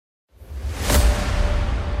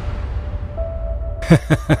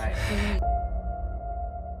Right.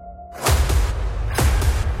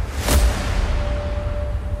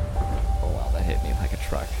 Oh wow, that hit me like a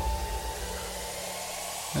truck.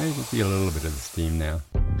 You can feel a little bit of the steam now.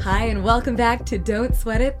 Hi, and welcome back to Don't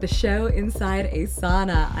Sweat It, the show inside a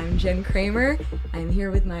sauna. I'm Jen Kramer. I'm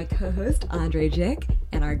here with my co-host, Andre Jick,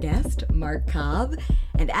 and our guest, Mark Cobb.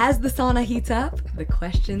 And as the sauna heats up, the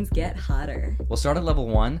questions get hotter. We'll start at level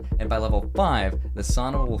 1, and by level 5, the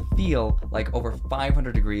sauna will feel like over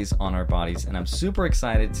 500 degrees on our bodies. And I'm super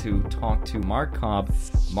excited to talk to Mark Cobb.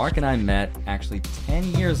 Mark and I met actually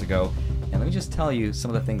 10 years ago. And let me just tell you some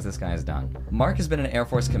of the things this guy has done. Mark has been an Air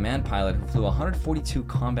Force command pilot who flew 142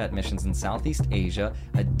 combat missions in Southeast Asia,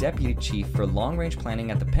 a deputy chief for long-range planning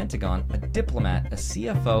at the Pentagon, a diplomat, a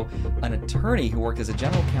CFO, an attorney who worked as a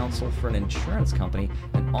general counsel for an insurance company,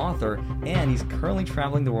 an author, and he's currently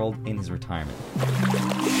traveling the world in his retirement.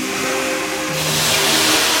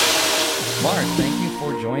 Mark, thank you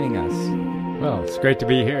for joining us. Well, it's great to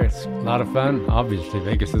be here. It's a lot of fun. Obviously,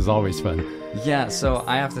 Vegas is always fun. Yeah, so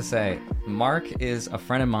I have to say, Mark is a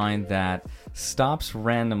friend of mine that stops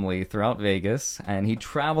randomly throughout Vegas, and he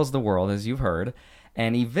travels the world, as you've heard,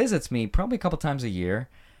 and he visits me probably a couple times a year,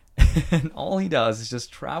 and all he does is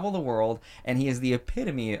just travel the world, and he is the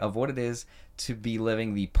epitome of what it is to be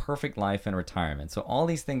living the perfect life in retirement. So all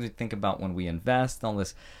these things we think about when we invest, all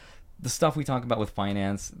this, the stuff we talk about with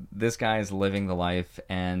finance, this guy is living the life.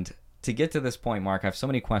 And to get to this point, Mark, I have so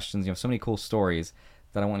many questions, you have so many cool stories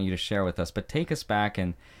that I want you to share with us. But take us back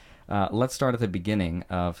and let's start at the beginning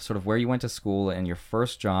of sort of where you went to school and your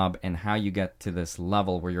first job and how you get to this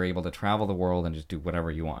level where you're able to travel the world and just do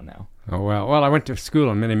whatever you want now. Oh, well, I went to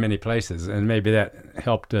school in many, many places, and maybe that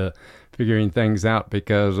helped figuring things out,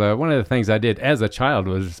 because one of the things I did as a child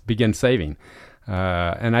was begin saving.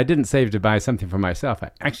 And I didn't save to buy something for myself.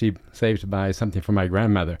 I actually saved to buy something for my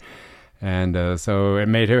grandmother. And so it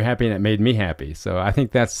made her happy, and it made me happy. So I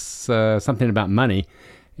think that's something about money.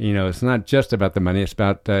 You know, it's not just about the money. It's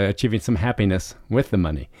about achieving some happiness with the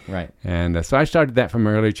money. Right. And so I started that from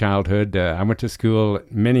early childhood. I went to school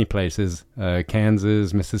many places,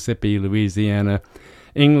 Kansas, Mississippi, Louisiana,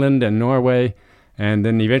 England, and Norway. And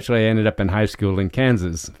then eventually I ended up in high school in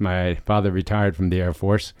Kansas. My father retired from the Air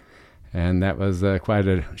Force. And that was quite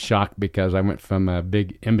a shock, because I went from a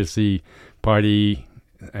big embassy party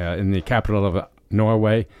in the capital of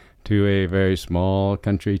Norway to a very small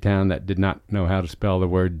country town that did not know how to spell the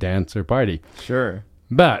word dance or party. Sure.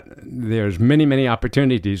 But there's many, many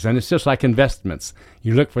opportunities, and it's just like investments.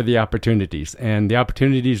 You look for the opportunities, and the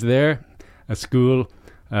opportunities there, a school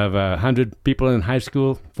of 100 people in high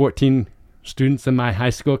school, 14 students in my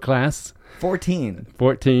high school class. 14.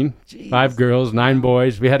 Jeez. 5 girls, 9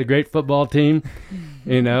 boys. We had a great football team,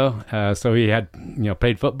 so we had,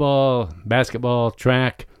 played football, basketball,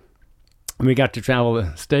 track. We got to travel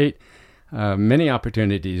the state, many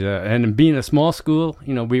opportunities. And being a small school,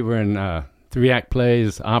 we were in 3-act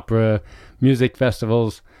plays, opera, music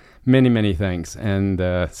festivals, many, many things. And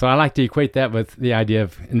so I like to equate that with the idea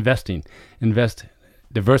of investing.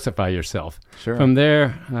 Diversify yourself. Sure. From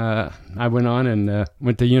there, I went on and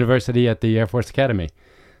went to university at the Air Force Academy.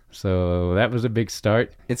 So that was a big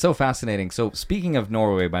start. It's so fascinating. So speaking of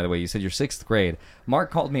Norway, by the way, you said your 6th grade.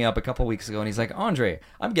 Mark called me up a couple weeks ago, and he's like, Andre,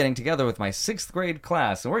 I'm getting together with my 6th grade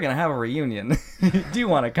class, and we're going to have a reunion. Do you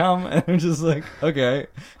want to come? And I'm just like, okay,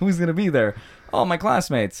 who's going to be there? Oh, my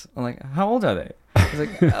classmates. I'm like, how old are they? He's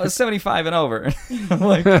like, I was 75 and over. I'm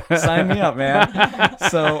like, sign me up, man.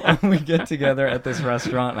 So we get together at this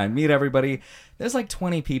restaurant, and I meet everybody. There's like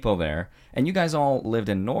 20 people there, and you guys all lived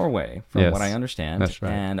in Norway, from what I understand. That's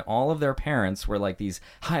right. And all of their parents were like these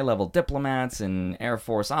high-level diplomats and Air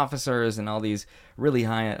Force officers and all these really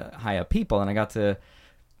high-up people, and I got to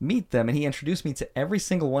meet them, and he introduced me to every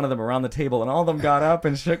single one of them around the table, and all of them got up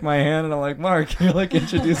and shook my hand, and I'm like, Mark, you're like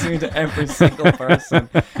introducing me to every single person.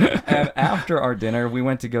 And after our dinner, we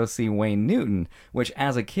went to go see Wayne Newton, which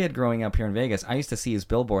as a kid growing up here in Vegas, I used to see his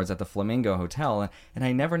billboards at the Flamingo Hotel, and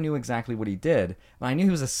I never knew exactly what he did. I knew he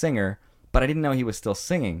was a singer, but I didn't know he was still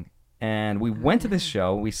singing. And we went to this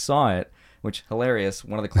show, we saw it, which hilarious.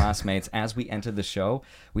 One of the classmates, as we entered the show,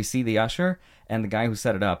 we see the usher, and the guy who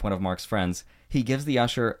set it up, one of Mark's friends, he gives the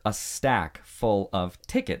usher a stack full of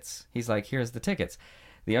tickets. He's like, here's the tickets.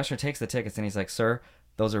 The usher takes the tickets, and he's like, sir,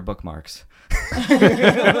 those are bookmarks. He's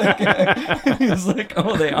like,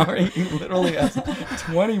 oh, they are. He literally has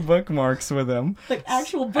 20 bookmarks with him. Like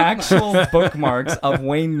actual bookmarks. Actual bookmarks of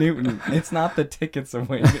Wayne Newton. It's not the tickets of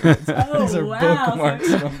Wayne Newton. These are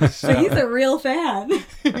bookmarks from the show. So he's a real fan.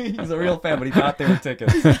 He's a real fan, but he thought they were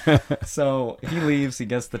tickets. So he leaves, he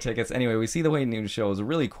gets the tickets. Anyway, we see the Wayne Newton show. It's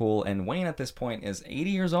really cool. And Wayne at this point is 80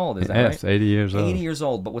 years old. Is that right? Yes, 80 years old. 80 years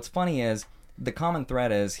old. But what's funny is the common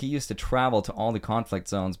thread is he used to travel to all the conflict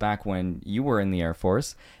zones back when you were in the Air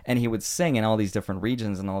Force, and he would sing in all these different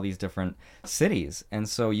regions and all these different cities. And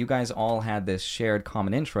so you guys all had this shared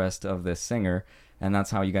common interest of this singer, and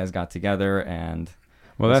that's how you guys got together. And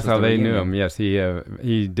well, this that's was how the they knew reunion. him. Yes,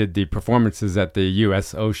 he did the performances at the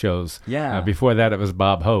USO shows. Yeah. Before that, it was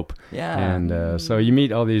Bob Hope. Yeah. And so you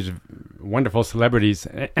meet all these wonderful celebrities,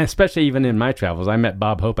 especially even in my travels. I met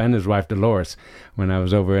Bob Hope and his wife Dolores when I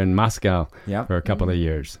was over in Moscow Yep. for a couple of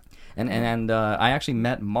years. And I actually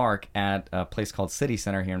met Mark at a place called City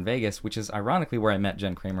Center here in Vegas, which is ironically where I met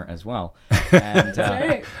Jen Kramer as well. And,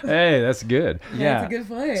 Right. Hey, that's good. yeah. That's a good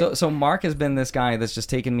point. So Mark has been this guy that's just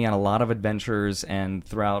taken me on a lot of adventures, and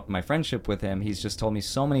throughout my friendship with him, he's just told me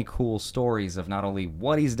so many cool stories of not only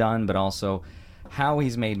what he's done, but also how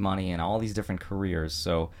he's made money and all these different careers.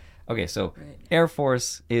 So, okay, so Right. Air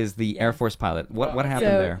Force is the Air Force pilot. What happened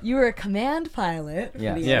so there? you were a command pilot for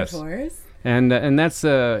Yes. the Yes. Air Force. And that's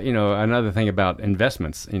another thing about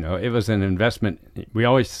investments. It was an investment. We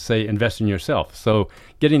always say invest in yourself. So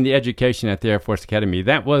getting the education at the Air Force Academy,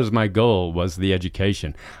 that was my goal, was the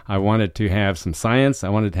education. I wanted to have some science. I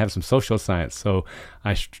wanted to have some social science. So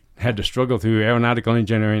I had to struggle through aeronautical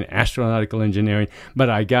engineering, astronautical engineering, but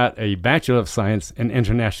I got a Bachelor of Science in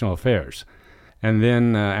International Affairs. And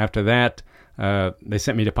then after that, they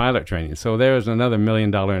sent me to pilot training. So there was another $1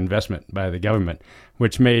 million investment by the government,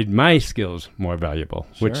 which made my skills more valuable.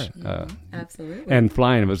 Sure. Absolutely. And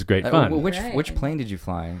flying was great fun. Which Right. plane did you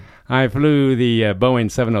fly? I flew the Boeing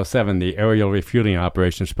 707, the aerial refueling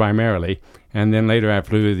operations primarily, and then later I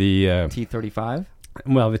flew the T-35?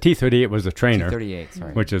 the T-38 was a trainer, T-38,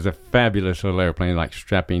 sorry. which is a fabulous little airplane, like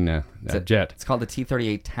strapping a jet. It's called the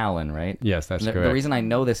T-38 Talon, right? Yes, that's The correct. reason I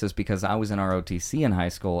know this is because I was in ROTC in high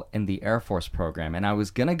school in the Air Force program, and I was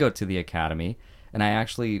going to go to the academy, and I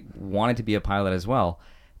actually wanted to be a pilot as well.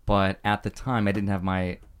 But at the time, I didn't have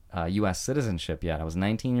my U.S. citizenship yet. I was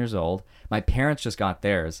 19 years old. My parents just got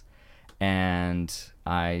theirs, and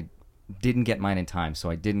I didn't get mine in time, so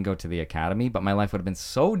I didn't go to the academy. But my life would have been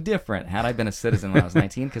so different had I been a citizen when I was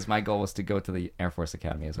 19, because my goal was to go to the Air Force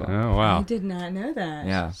Academy as well. Oh, I wow. did not know that.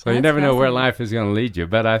 Yeah. So you That's never know where fascinating. life is going to lead you,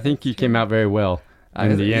 but I think you came out very well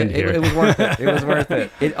in the end here. It was worth it. It was worth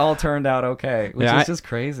it. It all turned out okay, which Yeah, is just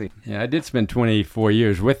crazy. Yeah, I did spend 24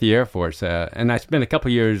 years with the Air Force, and I spent a couple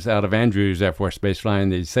years out of Andrews Air Force Base flying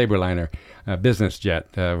the Saberliner business jet,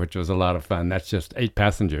 which was a lot of fun. That's just 8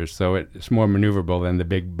 passengers, so it's more maneuverable than the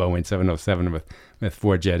big Boeing 707 with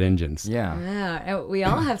 4 jet engines. Yeah. Yeah, and we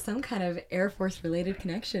all have some kind of Air Force related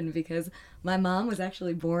connection because my mom was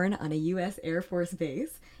actually born on a U.S. Air Force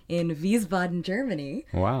base in Wiesbaden, Germany.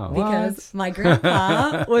 Wow. Because my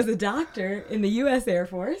grandpa was a doctor in the U.S. Air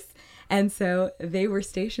Force, and so they were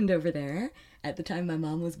stationed over there at the time my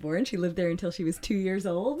mom was born. She lived there until she was 2 years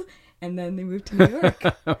old, and then they moved to New York.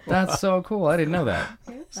 That's so cool. I didn't know that.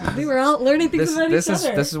 We were all learning things about This each is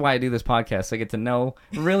other. this is why I do this podcast. I get to know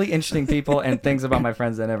really interesting people and things about my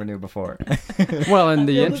friends I never knew before. Well, and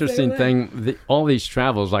the feel the interesting same thing, all these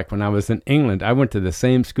travels, like when I was in England, I went to the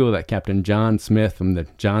same school that Captain John Smith from the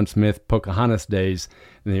John Smith Pocahontas days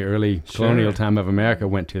in the early colonial time of America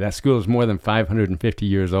went to. That school is more than 550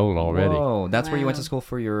 years old already. Whoa, that's where you went to Wow. school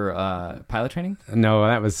for your pilot training? No,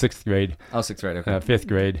 that was 6th grade, Oh, 6th grade. Okay, 5th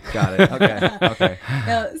grade. got it. Okay, okay.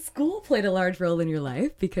 Now, school played a large role in your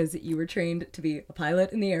life because you were trained to be a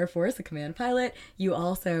pilot in the Air Force, a command pilot. You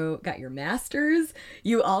also got your master's.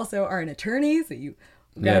 You also are an attorney, so you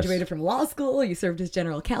graduated from law school. You served as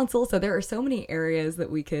general counsel. So there are so many areas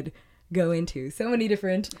that we could go into, so many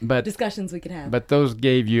different discussions we could have. But those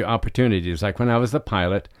gave you opportunities. Like when I was the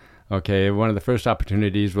pilot, okay, one of the first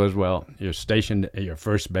opportunities was, well, you're stationed at your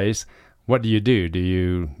first base. What do? Do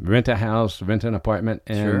you rent a house, rent an apartment?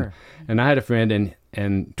 And, Sure. And I had a friend,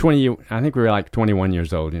 and 20, I think we were like 21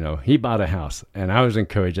 years old, he bought a house, and I was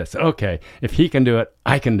encouraged. I said, okay, if he can do it,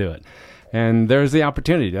 I can do it. And there's the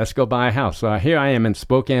opportunity. Let's go buy a house. So here I am in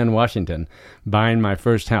Spokane, Washington, buying my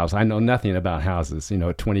first house. I know nothing about houses,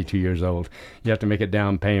 at 22 years old. You have to make a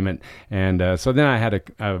down payment. And so then I had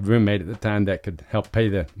a roommate at the time that could help pay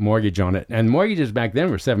the mortgage on it. And mortgages back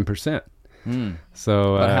then were 7%.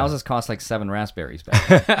 So, But houses cost like 7 raspberries back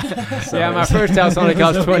then. yeah, my first house only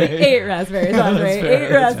cost 20. 8 raspberries, Andre. 8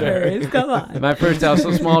 raspberries. Come on. My first house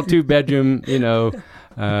was a small 2-bedroom,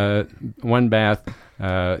 1 bath,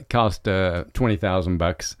 cost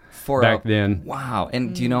 $20,000 back then. Wow.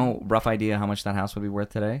 And do you know rough idea how much that house would be worth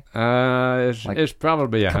today? It's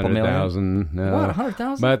probably $100,000. What,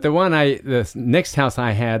 100,000? But the next house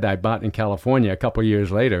I had, I bought in California a couple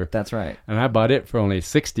years later. That's right. And I bought it for only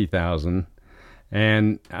 $60,000,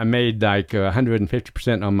 and I made like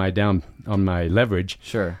 150% on my leverage.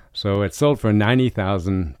 Sure. So it sold for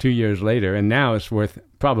 $90,000 2 years later, and now it's worth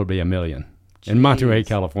probably $1 million. In Monterey,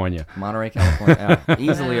 California. Monterey, California.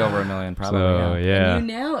 Easily over $1 million, probably. So, yeah. And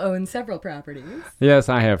you now own several properties. Yes,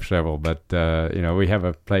 I have several, but, we have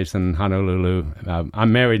a place in Honolulu.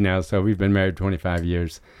 I'm married now, so we've been married 25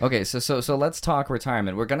 years. Okay, so let's talk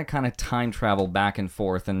retirement. We're going to kind of time travel back and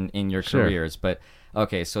forth in your Sure. careers, but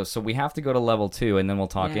okay, so we have to go to level 2, and then we'll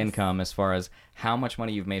talk Yes. income as far as how much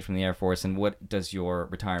money you've made from the Air Force, and what does your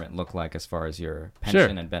retirement look like as far as your pension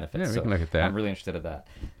Sure. and benefits. Yeah, we can look at that. I'm really interested in that.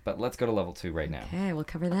 But let's go to level 2 right now. Okay, we'll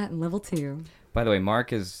cover that in level 2. By the way,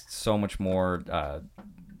 Mark is so much more,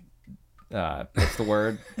 what's the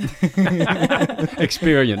word?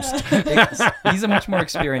 Experienced. He's a much more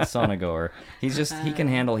experienced sauna goer. He can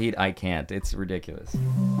handle heat. I can't. It's ridiculous.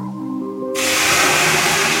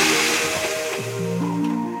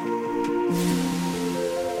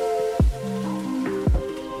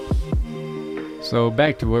 So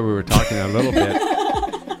back to where we were talking a little bit.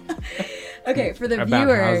 Okay, for the About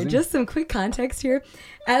viewer, housing? just some quick context here.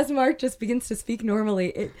 As Mark just begins to speak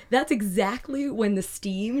normally, that's exactly when the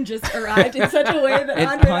steam just arrived in such a way that Andre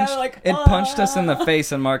and I were like, It punched us in the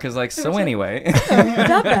face, and Mark is like, so anyway.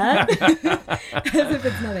 Not bad. As if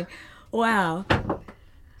it's nothing. Wow.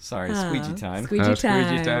 Sorry, squeegee time. Squeegee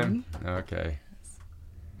Squeegee time. Okay.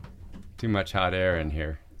 Too much hot air in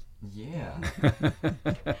here. Yeah.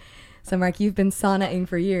 So, Mark, you've been saunaing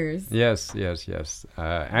for years. Yes.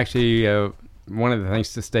 Actually, one of the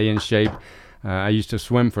things to stay in shape, I used to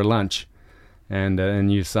swim for lunch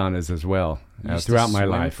and use saunas as well throughout my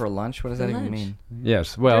life. For lunch? What does that even mean?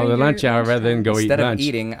 Yes. Well, During the your lunch hour, rather than lunchtime. go Instead eat of lunch.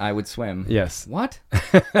 eating, I would swim. Yes. What?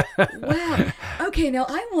 Wow. Okay, now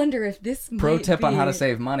I wonder if this Pro might tip on be- how to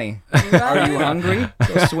save money. Right? Are you hungry?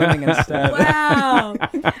 Go swimming instead. Wow.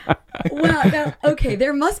 Wow. Now, okay,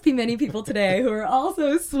 there must be many people today who are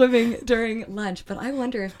also swimming during lunch, but I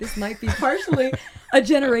wonder if this might be partially a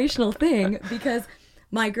generational thing because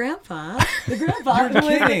my grandpa, the grandpa who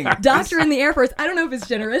was kidding. a doctor in the Air Force, I don't know if it's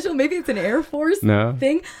generational, maybe it's an Air Force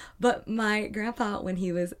thing, but my grandpa,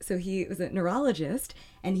 he was a neurologist,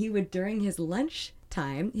 and he would, during his lunch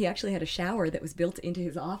time, he actually had a shower that was built into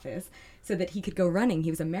his office so that he could go running. He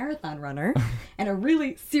was a marathon runner and a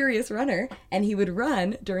really serious runner, and he would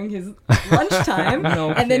run during his lunchtime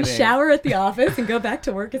No and then kidding. shower at the office and go back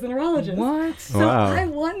to work as a neurologist. What? So Wow. I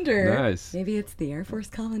wonder, Nice. maybe it's the Air Force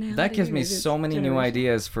commonality. That gives me maybe it's so many new generational.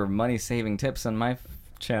 ideas for money-saving tips on my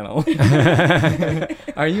channel.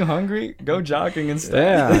 Are you hungry? Go jogging instead.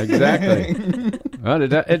 Yeah, exactly. Well,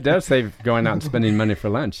 it does save going out and spending money for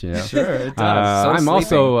lunch, you know. Sure, it does. I'm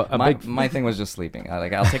also a my, big... My thing was just sleeping.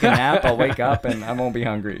 I'll take a nap, I'll wake up, and I won't be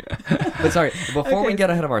hungry. But sorry, before we Okay. get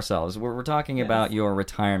ahead of ourselves, we're talking about your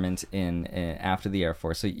retirement in after the Air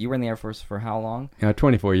Force. So you were in the Air Force for how long?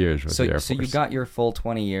 24 years with the Air Force. So you got your full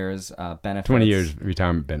 20 years benefits. 20 years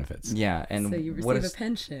retirement benefits. Yeah, and So you what receive is a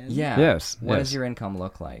pension. Yeah. Yes, What yes. does your income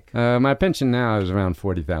look like? My pension now is around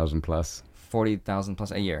 40,000 plus. 40,000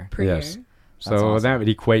 plus a year. Per Yes. year. So awesome. that would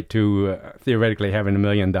equate to theoretically having $1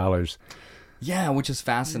 million. Yeah, which is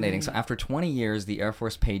fascinating. So after 20 years, the Air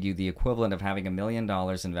Force paid you the equivalent of having $1 million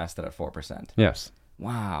invested at 4%. Yes.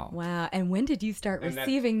 Wow. Wow. And when did you start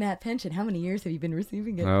receiving that pension? How many years have you been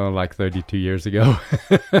receiving it? Oh, like 32 years ago.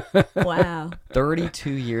 Wow.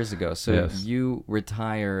 32 years ago. So Yes. you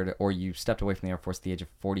retired, or you stepped away from the Air Force at the age of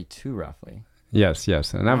 42, roughly. Yes.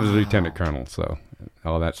 And I was a lieutenant colonel, so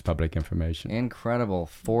all that's public information. Incredible.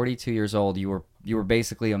 42 years old. You were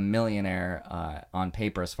basically a millionaire on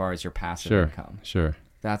paper as far as your passive income. Sure.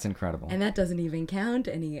 That's incredible. And that doesn't even count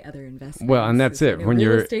any other investments. Well, and that's it. When real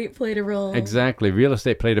you're- estate played a role. Exactly. Real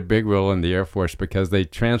estate played a big role in the Air Force because they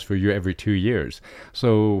transfer you every 2 years.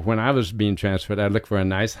 So when I was being transferred, I'd look for a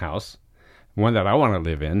nice house, one that I want to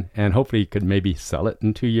live in, and hopefully could maybe sell it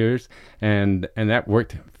in 2 years. And that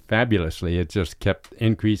worked fabulously. It just kept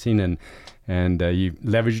increasing, and you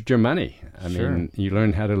leveraged your money. I Sure. mean, you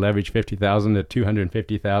learned how to leverage $50,000 to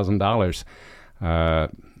 $250,000.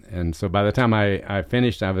 And so by the time I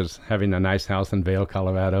finished, I was having a nice house in Vail,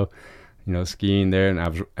 Colorado, skiing there.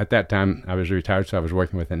 And at that time I was retired, so I was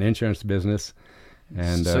working with an insurance business.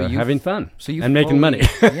 and So you- having fun So you and making money.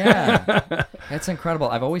 Yeah, that's incredible.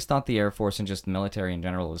 I've always thought the Air Force and just the military in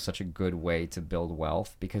general was such a good way to build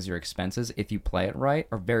wealth because your expenses, if you play it right,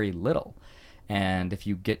 are very little, and if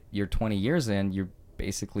you get your 20 years in, you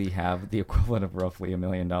basically have the equivalent of roughly $1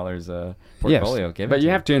 million portfolio. Yes, given but to you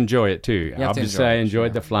have to enjoy it too. have to Obviously, enjoy I it, enjoyed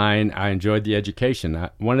sure. the flying. I enjoyed the education.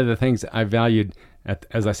 One of the things I valued,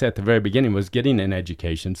 as I said at the very beginning, was getting an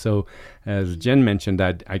education. So, as Jen mentioned,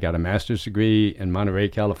 I got a master's degree in Monterey,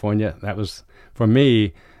 California. That was, for me,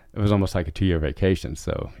 it was almost like a 2-year vacation.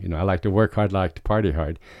 So, I like to work hard, I like to party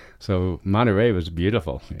hard. So Monterey was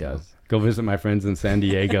beautiful. It does. Go visit my friends in San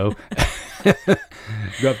Diego.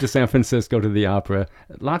 Go up to San Francisco to the opera.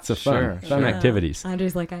 Lots of fun, Sure, fun sure. activities.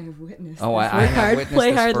 Andre's like, I have witnessed. Oh, this. I Work have hard, witnessed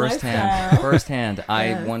play this hard firsthand. lifestyle. Firsthand.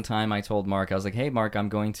 Yeah. One time I told Mark, I was like, "Hey, Mark, I'm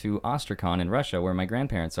going to Astrakhan in Russia, where my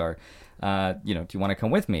grandparents are. Do you want to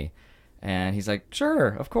come with me?" And he's like, "Sure,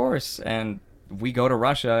 of course." And we go to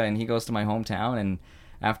Russia, and he goes to my hometown, and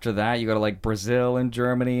after that, you go to like Brazil and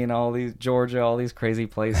Germany and all these Georgia, all these crazy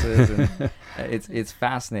places, and it's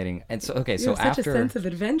fascinating. And so, okay, You so have such after a sense of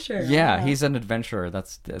adventure. yeah, Wow. he's an adventurer.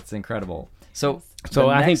 That's incredible. So, So the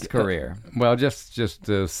I next think career. Well, just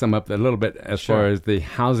to sum up a little bit, as Sure. far as the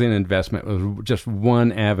housing investment was just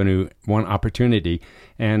one avenue, one opportunity,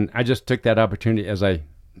 and I just took that opportunity as I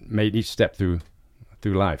made each step through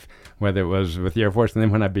life. Whether it was with the Air Force, and then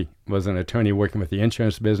when I was an attorney working with the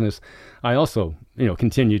insurance business, I also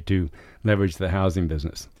continued to leverage the housing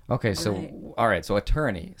business. Okay, so Right. all right, so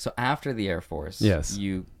attorney. So after the Air Force, Yes.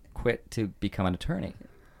 you quit to become an attorney.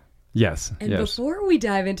 Yes, And yes. before we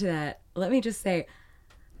dive into that, let me just say,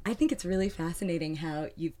 I think it's really fascinating how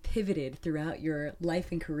you've pivoted throughout your life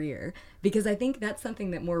and career, because I think that's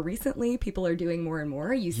something that more recently people are doing more and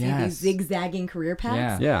more. You see Yes. these zigzagging career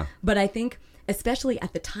paths. Yeah. But I think, especially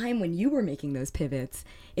at the time when you were making those pivots,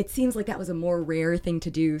 it seems like that was a more rare thing to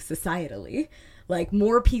do societally. Like,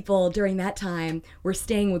 more people during that time were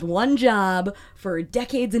staying with one job for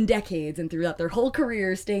decades and decades, and throughout their whole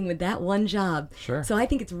career staying with that one job. Sure. So I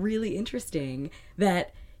think it's really interesting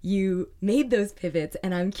that you made those pivots,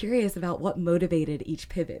 and I'm curious about what motivated each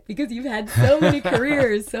pivot, because you've had so many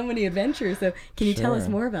careers, so many adventures. So can you tell us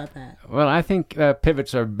Sure. more about that? Well, I think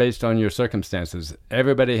pivots are based on your circumstances.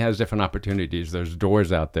 Everybody has different opportunities. There's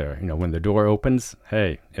doors out there. When the door opens,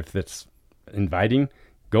 hey, if it's inviting,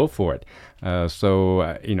 go for it.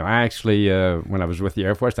 I actually, when I was with the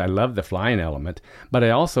Air Force, I loved the flying element, but I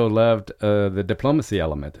also loved the diplomacy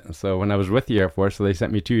element. So when I was with the Air Force, they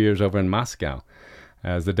sent me 2 years over in Moscow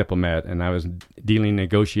as a diplomat, and I was dealing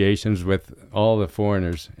negotiations with all the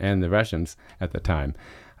foreigners and the Russians at the time.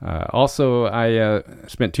 Also, I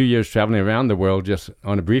spent 2 years traveling around the world just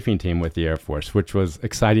on a briefing team with the Air Force, which was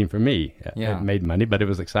exciting for me. Yeah. It made money, but it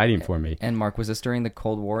was exciting for me. And Mark, was this during the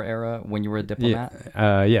Cold War era when you were a diplomat?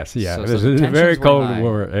 Yes, yeah. So- It so was the a tensions very were Cold high.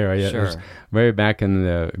 War era. Yeah, it was Sure. very back in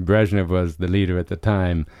Brezhnev was the leader at the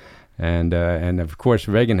time, and of course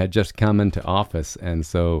Reagan had just come into office, and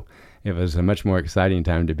so it was a much more exciting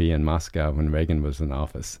time to be in Moscow when Reagan was in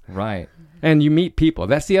office. Right. And you meet people.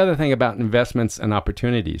 That's the other thing about investments and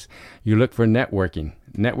opportunities. You look for networking.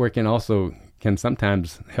 Networking also can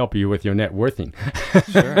sometimes help you with your net worthing.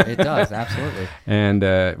 Sure, it does. Absolutely. And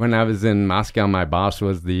when I was in Moscow, my boss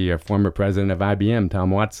was the former president of IBM, Tom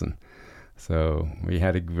Watson. So we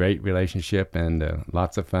had a great relationship and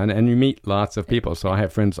lots of fun. And you meet lots of people. So I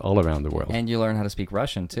have friends all around the world. And you learn how to speak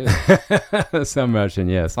Russian too. Some Russian,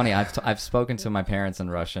 yes. Funny, I've spoken to my parents in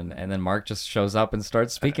Russian, and then Mark just shows up and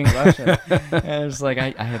starts speaking Russian. And it's like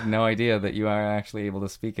I had no idea that you are actually able to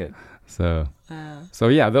speak it. So Wow. So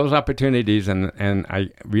yeah, those opportunities, and I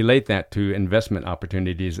relate that to investment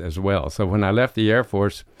opportunities as well. So when I left the Air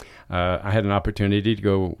Force, I had an opportunity to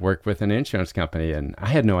go work with an insurance company, and I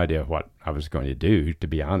had no idea what I was going to do, to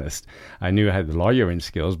be honest. I knew I had the lawyering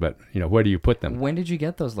skills, but where do you put them? When did you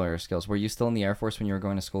get those lawyer skills? Were you still in the Air Force when you were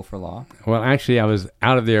going to school for law? Well, actually, I was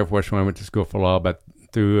out of the Air Force when I went to school for law, but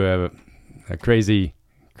through a crazy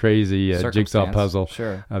jigsaw Circumstance. puzzle,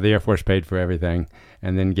 Sure. the Air Force paid for everything,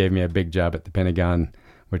 and then gave me a big job at the Pentagon,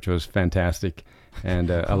 which was fantastic and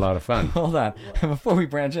a lot of fun. Hold on, before we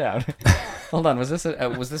branch out. Hold on, was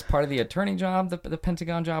this part of the attorney job, the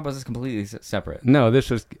Pentagon job, or was this completely separate? No, this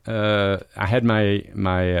was I had my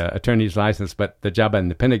attorney's license, but the job in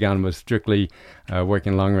the Pentagon was strictly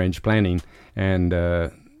working long range planning, and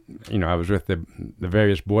I was with the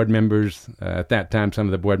various board members at that time. Some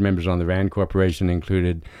of the board members on the RAND Corporation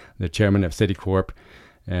included the chairman of Citicorp,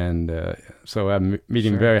 and so I'm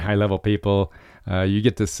meeting Sure. very high level people. You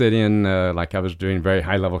get to sit in like I was doing very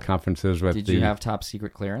high level conferences with. Did you have top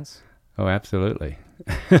secret clearance? Oh, absolutely.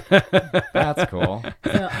 That's cool.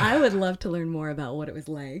 So I would love to learn more about what it was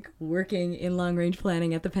like working in long-range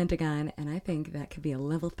planning at the Pentagon, and I think that could be a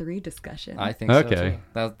level 3 discussion. I think so, Okay.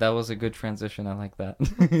 too. That was a good transition. I like that.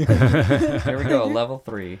 Here we go, level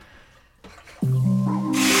 3.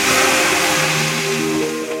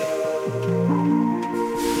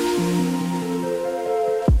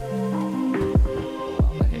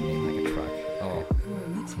 Oh, that hit me like a truck. Oh.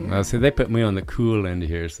 Me too. Well, see, they put me on the cool end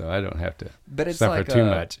here, so I don't have to But it's suffer like too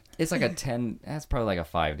much. It's like a 10, that's probably like a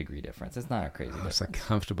 5-degree difference. It's not a crazy difference. It's a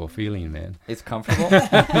comfortable feeling, man. It's comfortable.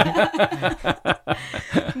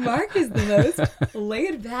 Mark is the most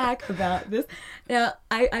laid back about this. Now,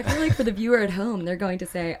 I feel like for the viewer at home, they're going to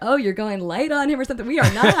say, "Oh, you're going light on him or something." We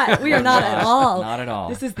are not. We are not at all. Not at all.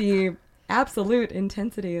 This is the absolute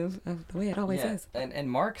intensity of the way it always is. And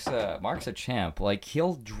Mark's a champ. Like,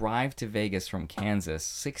 he'll drive to Vegas from Kansas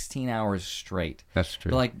 16 hours straight. That's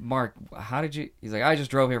true. But like, Mark, how did you? He's like, I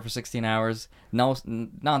just drove here for 16 hours,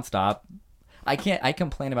 nonstop. I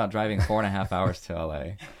complain about driving 4.5 hours to LA.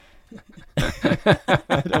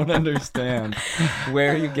 I don't understand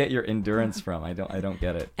where you get your endurance from. I don't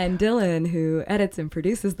get it. And Dylan, who edits and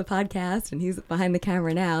produces the podcast, and he's behind the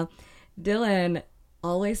camera now, Dylan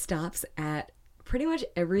always stops at pretty much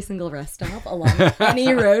every single rest stop along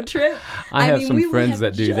any road trip. I have some we friends have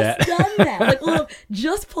that do just that. done that. Like, we'll have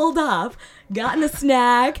just pulled off, gotten a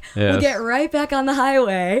snack, we'll Yes. get right back on the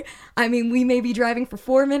highway. I mean, we may be driving for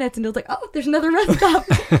 4 minutes, and Dylan's like, "Oh, there's another rest stop."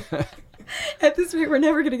 At this rate, we're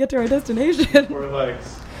never going to get to our destination.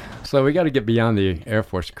 So we got to get beyond the Air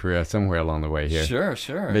Force career somewhere along the way here.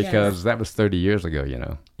 Sure. Because that was 30 years ago, you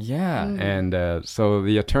know. Yeah. And so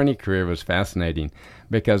the attorney career was fascinating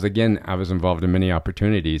because, again, I was involved in many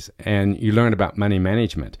opportunities, and you learn about money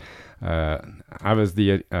management. I was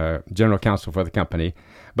the general counsel for the company,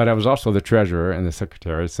 but I was also the treasurer and the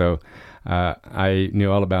secretary, so I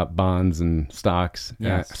knew all about bonds and stocks.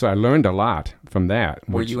 Yes. So I learned a lot from that.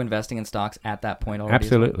 Were you investing in stocks at that point already?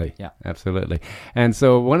 Absolutely. Yeah. Absolutely. And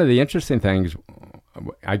so one of the interesting things,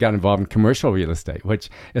 I got involved in commercial real estate, which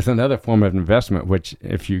is another form of investment, which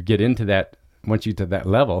if you get into that, once you to that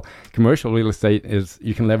level, commercial real estate is,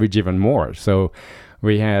 you can leverage even more. So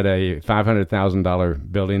we had a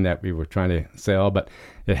 $500,000 building that we were trying to sell, but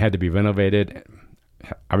it had to be renovated.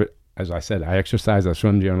 As I said, I exercise, I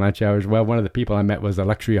swim during lunch hours. Well, one of the people I met was a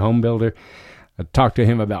luxury home builder. I talked to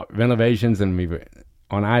him about renovations, and we were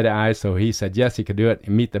on eye to eye. So he said, yes, he could do it,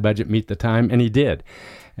 meet the budget, meet the time, and he did.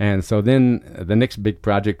 And so then the next big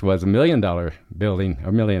project was $1 million building,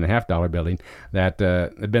 or $1.5 million building that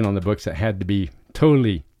had been on the books that had to be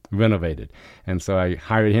totally renovated. And so I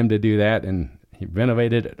hired him to do that, and he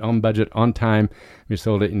renovated it on budget, on time. We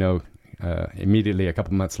sold it, immediately a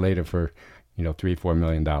couple months later for, $3-4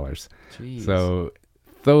 million. Jeez. So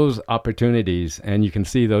those opportunities, and you can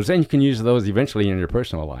see those, and you can use those eventually in your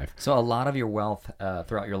personal life. So a lot of your wealth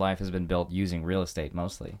throughout your life has been built using real estate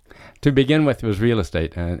mostly. To begin with, it was real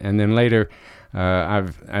estate, and then later,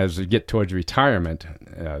 as you get towards retirement,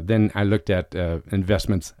 then I looked at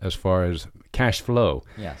investments as far as cash flow.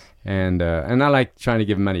 Yes. And I like trying to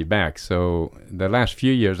give money back. So the last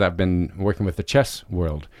few years, I've been working with the chess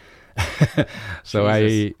world. So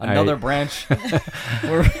Jesus. Another I branch.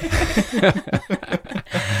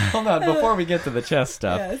 Hold on, before we get to the chess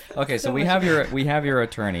stuff. Yes, Okay, so we have your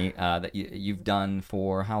attorney that you've done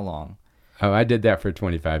for how long? Oh, I did that for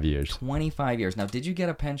 25 years. 25 years. Now, did you get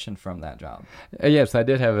a pension from that job? Yes, I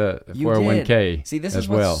did have a You 401k. did. See, this as is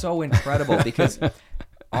what's well. so incredible because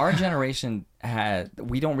our generation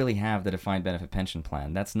we don't really have the defined benefit pension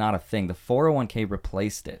plan. That's not a thing. The 401k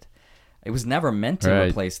replaced it. It was never meant to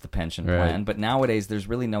replace the pension plan, but nowadays there's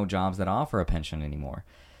really no jobs that offer a pension anymore.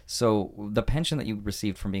 So the pension that you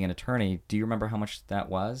received from being an attorney, do you remember how much that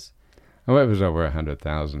was? Oh, it was over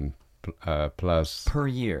 100,000 plus Per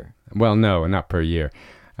year? Well, no, not per year.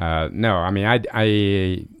 No, I mean, I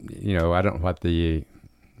don't know what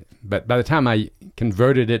but by the time I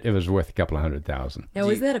converted it, it was worth a couple of 100,000. Now,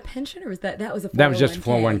 was that a pension, or was that was a 401k? That was just a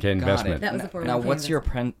 401k Got investment. it. That was a 401k Now, what's your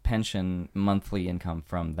investment. pension monthly income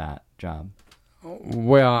from that job?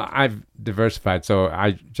 Well, I've diversified, so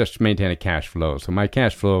I just maintain a cash flow. So my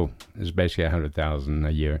cash flow is basically 100,000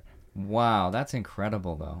 a year. Wow, that's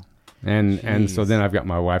incredible, though. And so Jeez. then I've got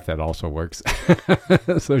my wife that also works,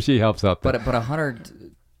 so she helps out. But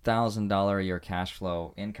 $100,000 a year cash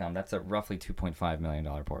flow income, that's a roughly $2.5 million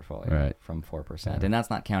portfolio Right. from 4%. And that's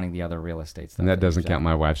not counting the other real estate stuff. And that doesn't you've count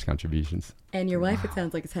done. my wife's contributions. And your wife, it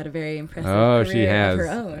sounds like, has had a very impressive Oh, career she has. of her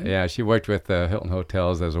own. Yeah, she worked with Hilton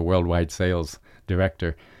Hotels as a worldwide sales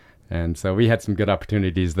director. And so we had some good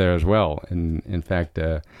opportunities there as well. And in fact,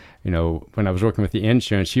 when I was working with the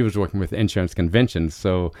insurance, she was working with insurance conventions.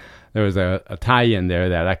 So there was a tie-in there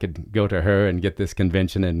that I could go to her and get this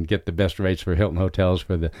convention and get the best rates for Hilton hotels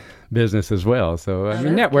for the business as well. So,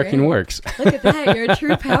 networking great. works. Look at that. You're a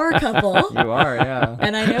true power couple. You are, yeah.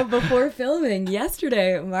 And I know before filming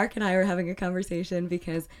yesterday, Mark and I were having a conversation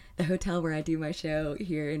because the hotel where I do my show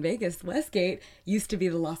here in Vegas, Westgate, used to be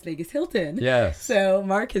the Las Vegas Hilton. Yes. So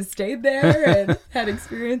Mark has stayed there and had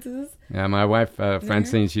experiences. Yeah, my wife,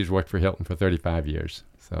 Francine, she's worked for Hilton for 35 years.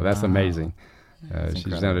 So that's amazing. She's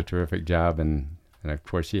done a terrific job, and of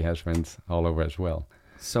course she has friends all over as well.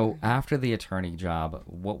 So after the attorney job,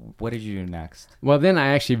 what did you do next? Well, then I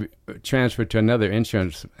actually transferred to another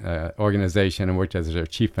insurance organization and worked as their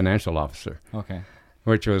chief financial officer. Okay.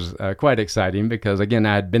 Which was quite exciting because, again,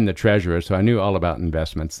 I had been the treasurer, so I knew all about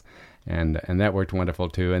investments, and that worked wonderful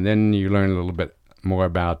too. And then you learn a little bit more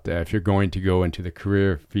about if you're going to go into the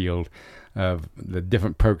career field of the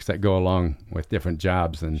different perks that go along with different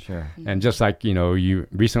jobs. And sure. And just like, you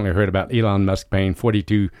recently heard about Elon Musk paying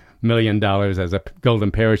 $42 million as a golden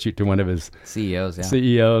parachute to one of his CEOs. Yeah.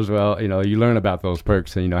 CEOs. Well, you learn about those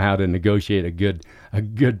perks and how to negotiate a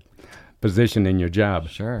good position in your job.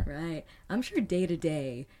 Sure. Right. I'm sure day to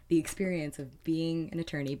day, the experience of being an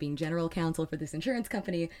attorney, being general counsel for this insurance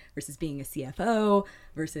company versus being a CFO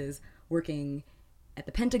versus working at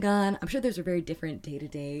the Pentagon, I'm sure those are very different day to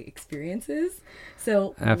day experiences.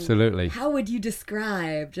 So absolutely. How would you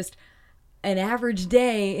describe just an average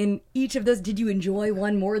day in each of those? Did you enjoy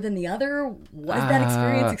one more than the other? Was that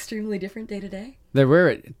experience extremely different day to day? They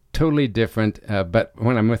were totally different, but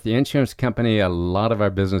when I'm with the insurance company, a lot of our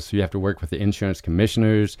business, you have to work with the insurance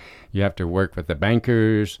commissioners, you have to work with the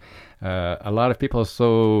bankers, a lot of people.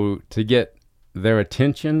 So to get their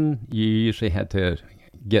attention, you usually had to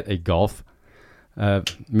get a golf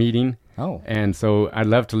meeting. Oh. And so I'd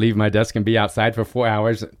love to leave my desk and be outside for 4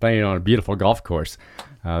 hours playing on a beautiful golf course.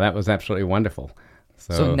 That was absolutely wonderful.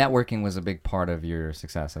 So networking was a big part of your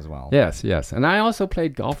success as well. Yes. And I also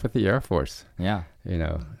played golf with the Air Force. Yeah.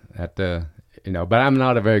 But I'm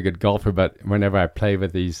not a very good golfer, but whenever I play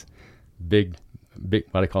with these big,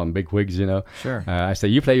 what I call them, big wigs, Sure. I say,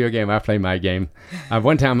 you play your game, I play my game.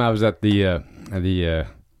 One time I was at the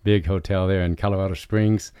big hotel there in Colorado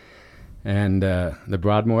Springs and the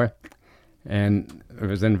Broadmoor, and it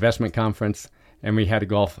was an investment conference, and we had a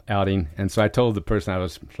golf outing. And so I told the person I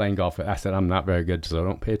was playing golf with, I said, I'm not very good, so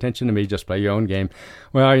don't pay attention to me, just play your own game.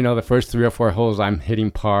 Well, the first 3 or 4 holes I'm hitting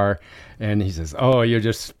par, and he says, oh, you're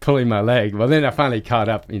just pulling my leg. Well, then I finally caught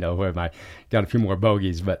up, where I got a few more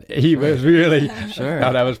bogeys, but he was really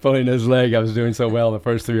thought I was pulling his leg. I was doing so well the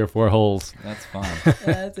first 3 or 4 holes. That's fun.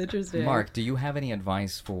 That's interesting. Mark, do you have any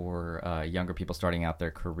advice for younger people starting out their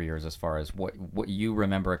careers as far as what you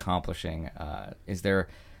remember accomplishing? Is there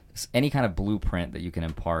any kind of blueprint that you can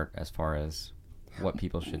impart as far as what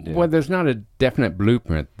people should do? Well, there's not a definite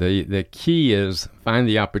blueprint. The key is find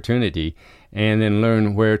the opportunity and then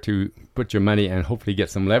learn where to put your money and hopefully get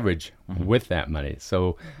some leverage with that money.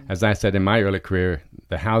 So, as I said, in my early career,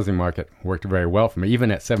 the housing market worked very well for me.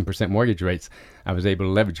 Even at 7% mortgage rates, I was able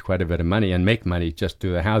to leverage quite a bit of money and make money just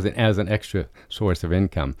through the housing as an extra source of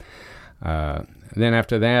income. Then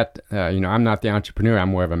after that, I'm not the entrepreneur. I'm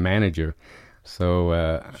more of a manager. So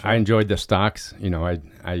I enjoyed the stocks.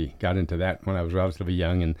 I got into that when I was relatively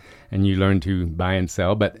young, and you learn to buy and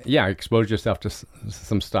sell. But yeah, expose yourself to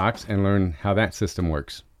some stocks and learn how that system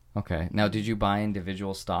works. Okay. Now, did you buy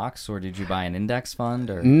individual stocks or did you buy an index fund?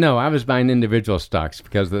 Or? No, I was buying individual stocks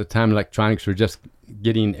because at the time electronics were just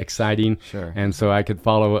getting exciting. Sure. And so I could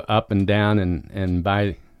follow up and down and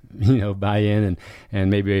buy, buy in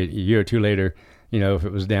and maybe a year or two later, if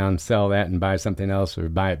it was down, sell that and buy something else or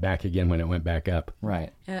buy it back again when it went back up.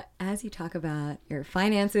 Right. As you talk about your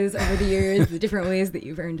finances over the years, the different ways that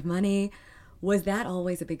you've earned money, was that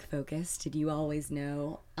always a big focus? Did you always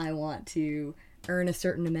know, I want to earn a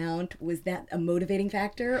certain amount? Was that a motivating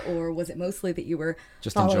factor, or was it mostly that you were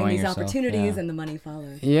just following these yourself, opportunities and the money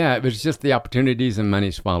followed? Yeah, it was just the opportunities and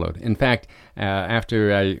monies followed. In fact,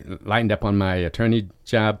 after I lightened up on my attorney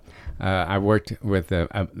job, I worked with the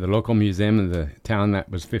local museum in the town that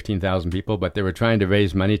was 15,000 people, but they were trying to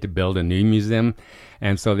raise money to build a new museum.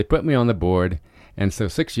 And so they put me on the board. And so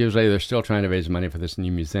 6 years later, they're still trying to raise money for this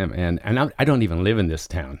new museum. And I don't even live in this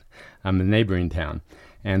town. I'm in a neighboring town.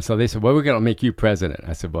 And so they said, well, we're going to make you president.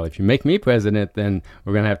 I said, well, if you make me president, then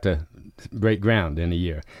we're going to have to break ground in a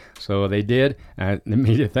year. So they did. The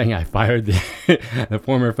immediate thing, I fired the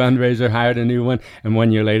former fundraiser, hired a new one, and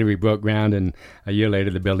 1 year later we broke ground, and a year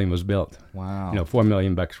later the building was built. Wow. $4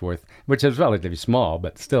 million worth, which is relatively small,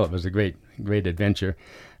 but still it was a great adventure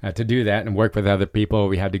to do that and work with other people.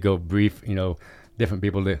 We had to go brief, different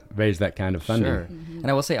people to raise that kind of funding. Sure. And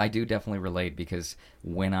I will say I do definitely relate, because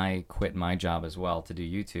when I quit my job as well to do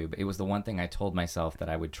YouTube, it was the one thing I told myself that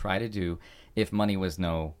I would try to do if money was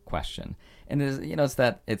no question. And it's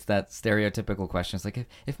that stereotypical question. It's like,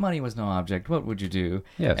 if money was no object, what would you do?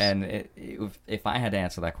 Yes. And if I had to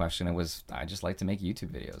answer that question, it was, I just like to make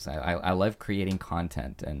YouTube videos. I love creating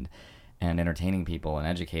content and entertaining people and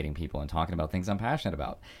educating people and talking about things I'm passionate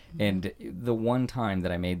about. And the one time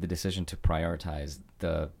that I made the decision to prioritize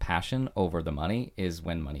the passion over the money is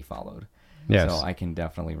when money followed. Yes. So I can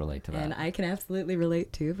definitely relate to that. And I can absolutely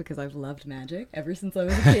relate too, because I've loved magic ever since I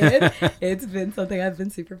was a kid. It's been something I've been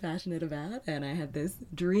super passionate about, and I had this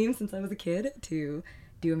dream since I was a kid to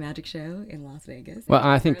do a magic show in Las Vegas. Well,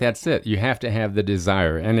 I think that's it. You have to have the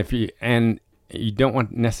desire, and you don't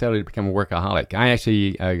want necessarily to become a workaholic. I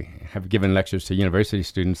actually have given lectures to university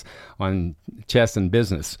students on chess and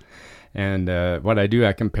business. And what I do,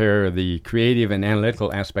 I compare the creative and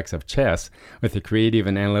analytical aspects of chess with the creative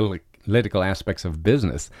and analytical aspects of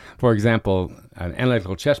business. For example, an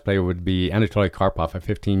analytical chess player would be Anatoly Karpov, a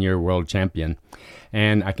 15-year world champion.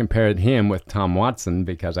 And I compared him with Tom Watson,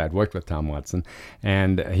 because I'd worked with Tom Watson.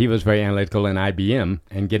 And he was very analytical in IBM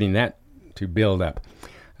and getting that to build up.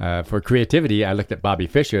 For creativity, I looked at Bobby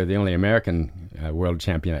Fischer, the only American world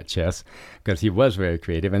champion at chess, because he was very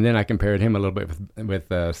creative. And then I compared him a little bit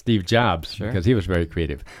with Steve Jobs, Sure. because he was very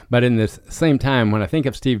creative. But in this same time, when I think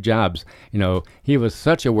of Steve Jobs, he was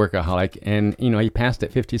such a workaholic, and, he passed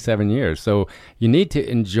at 57 years. So you need to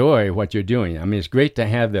enjoy what you're doing. I mean, it's great to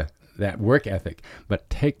have that work ethic, but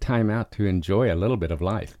take time out to enjoy a little bit of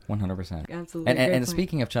life. 100%. Absolutely. And Great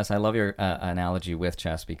speaking of chess, I love your analogy with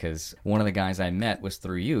chess, because one of the guys I met was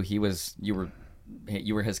through you. You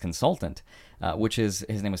were his consultant, his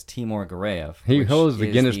name was Timur Gareev. He holds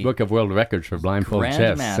the Guinness Book of World Records for blindfold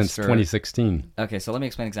chess since 2016. Okay, so let me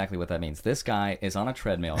explain exactly what that means. This guy is on a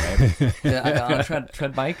treadmill, right? On a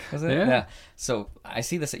tread bike, was it? Yeah. So I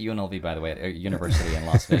see this at UNLV, by the way, at a university in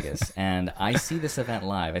Las Vegas, and I see this event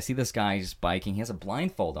live. I see this guy just biking. He has a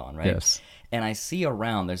blindfold on, right? Yes. And I see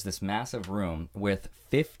around, there's this massive room with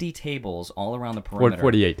 50 tables all around the perimeter.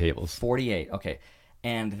 48 tables. 48, okay.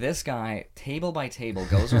 And this guy, table by table,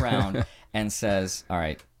 goes around and says, all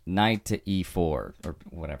right, knight to e4, or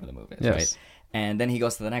whatever the move is, Yes. right? And then he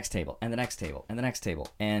goes to the next table, and the next table, and the next table.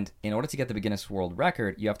 And in order to get the Guinness World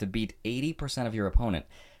Record, you have to beat 80% of your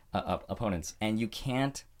opponents, and you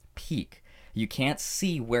can't peek. You can't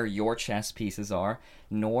see where your chess pieces are,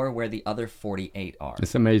 nor where the other 48 are.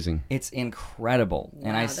 It's amazing. It's incredible.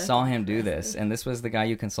 And I that's saw him do impressive. this, and this was the guy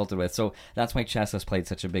you consulted with. So that's why chess has played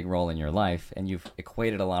such a big role in your life, and you've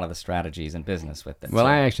equated a lot of the strategies in business with it. Well, So-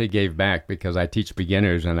 I actually gave back because I teach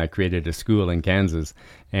beginners, and I created a school in Kansas.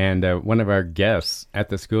 And one of our guests at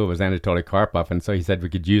the school was Anatoly Karpov, and so he said we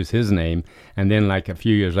could use his name. And then, like a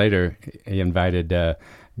few years later, he invited Mikhail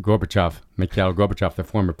Gorbachev, the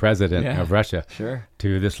former president of Russia, Sure.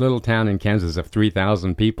 to this little town in Kansas of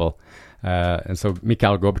 3,000 people. And so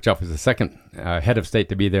Mikhail Gorbachev was the second head of state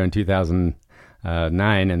to be there in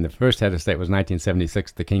 2009, and the first head of state was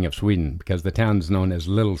 1976, the King of Sweden, because the town is known as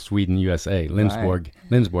Little Sweden, USA,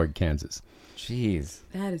 Lindsborg, Kansas. Jeez.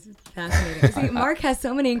 That is fascinating. See, Mark has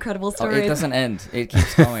so many incredible stories. It doesn't end. It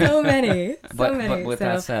keeps going. So many. But So with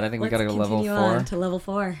that said, I think we let's got to go level continue 4. on to level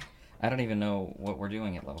 4. I don't even know what we're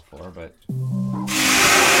doing at level 4, but...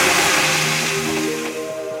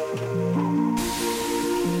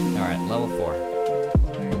 All right, level 4.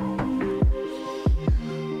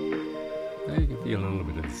 Well, you can feel a little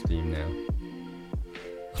bit of the steam now.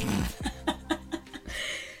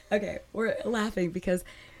 Okay, we're laughing because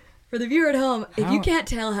for the viewer at home, if you can't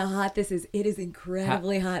tell how hot this is, it is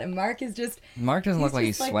incredibly hot. And Mark is just... Mark doesn't look like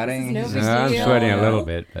he's just like, sweating. this is He's no just- big I'm deal. sweating a little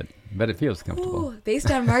bit, but it feels comfortable. Ooh,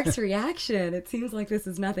 based on Mark's reaction, it seems like this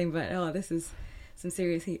is nothing, but this is some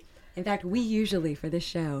serious heat. In fact, we usually, for this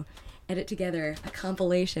show, edit together a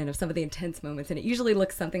compilation of some of the intense moments, and it usually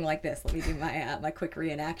looks something like this. Let me do my quick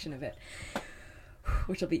reenaction of it,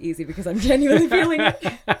 which will be easy because I'm genuinely feeling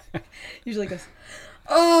it. Usually goes,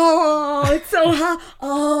 oh, it's so hot.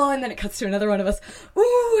 Oh, and then it cuts to another one of us.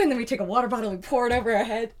 Ooh, and then we take a water bottle and we pour it over our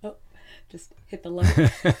head. Oh, just hit the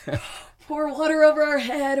limit. Pour water over our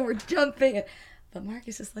head and we're jumping. But Mark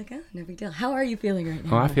is just like, no big deal. How are you feeling right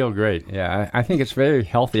now? Oh, I feel great. Yeah, I think it's very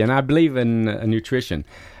healthy, and I believe in nutrition.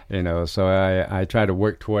 So I try to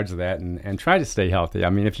work towards that and try to stay healthy. I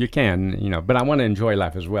mean, if you can, but I want to enjoy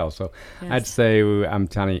life as well. So Yes. I'd say I'm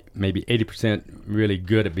telling you, maybe 80% really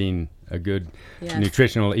good at being a good Yes.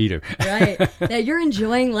 nutritional eater. Right. Now, you're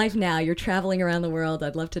enjoying life now. You're traveling around the world.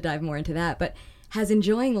 I'd love to dive more into that. But has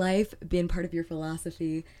enjoying life been part of your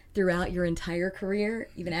philosophy throughout your entire career,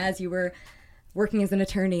 even as you were working as an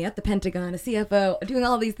attorney at the Pentagon, a CFO, doing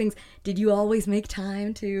all these things, did you always make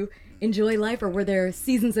time to enjoy life, or were there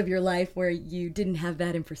seasons of your life where you didn't have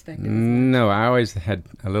that in perspective? No, I always had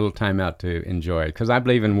a little time out to enjoy it, because I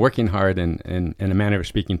believe in working hard and, in a manner of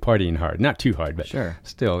speaking, partying hard. Not too hard, but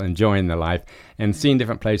still enjoying the life and seeing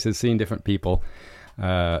different places, seeing different people,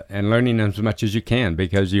 and learning as much as you can,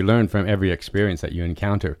 because you learn from every experience that you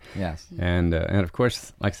encounter. Yes. And of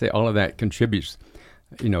course, like I say, all of that contributes,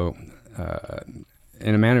 in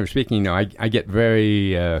a manner of speaking, I get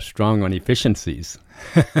very strong on efficiencies.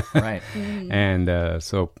 Right. And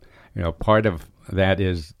so, part of that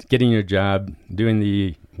is getting your job, doing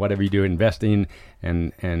the whatever you do, investing,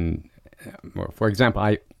 and for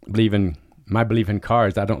example, my belief in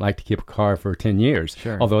cars. I don't like to keep a car for 10 years,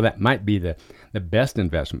 although that might be the best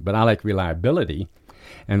investment. But I like reliability,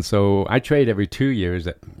 and so I trade every 2 years.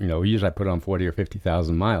 Usually I put on 40 or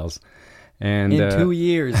 50,000 miles, and in 2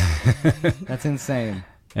 years, that's insane.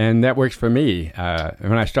 And that works for me.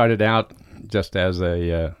 When I started out, just as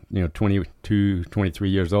a 22, 23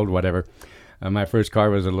 years old, whatever, my first car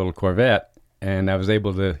was a little Corvette, and I was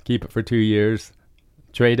able to keep it for 2 years,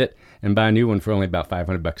 trade it, and buy a new one for only about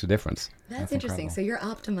 $500 a difference. That's interesting. Incredible. So you're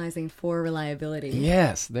optimizing for reliability.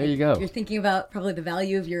 Yes, there you go. You're thinking about probably the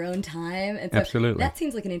value of your own time. And so Absolutely. That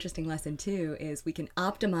seems like an interesting lesson too, is we can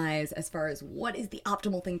optimize as far as what is the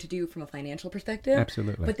optimal thing to do from a financial perspective.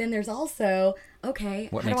 Absolutely. But then there's also, okay,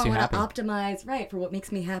 what how do makes I you want happy? to optimize, for what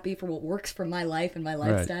makes me happy, for what works for my life and my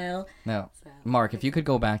lifestyle. Now, Mark, if you could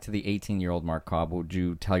go back to the 18-year-old Mark Cobb, would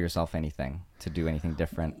you tell yourself anything to do anything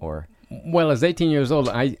different, or... Well, as 18 years old,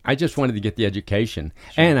 I just wanted to get the education,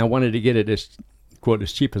 and I wanted to get it as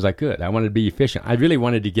cheap as I could. I wanted to be efficient. I really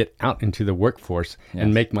wanted to get out into the workforce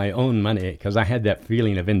and make my own money, because I had that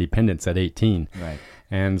feeling of independence at 18. Right.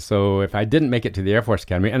 And so if I didn't make it to the Air Force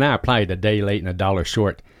Academy, and I applied a day late and $1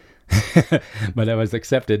 short, but I was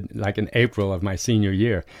accepted like in April of my senior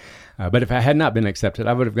year. But if I had not been accepted,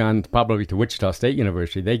 I would have gone probably to Wichita State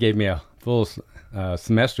University. They gave me a full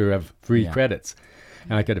semester of free credits.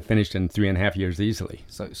 And I could have finished in 3.5 years easily.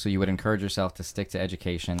 So you would encourage yourself to stick to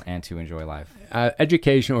education and to enjoy life?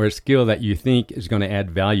 Education, or a skill that you think is going to add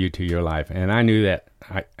value to your life. And I knew that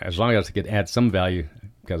as long as I could add some value,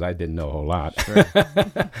 because I didn't know a whole lot,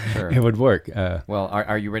 Sure. it would work. Well,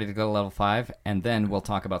 are you ready to go to level 5? And then we'll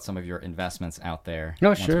talk about some of your investments out there No,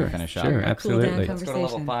 once sure. we finish up. Sure, absolutely. Let's go to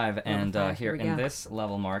level 5. And Level 5, here here we in go. this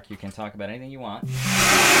level, Mark, you can talk about anything you want.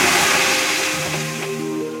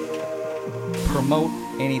 Promote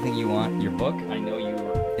anything you want. Your book, I know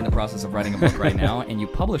you're in the process of writing a book right now, and you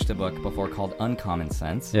published a book before called Uncommon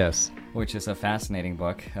Sense. Yes. Which is a fascinating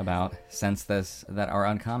book about senses that are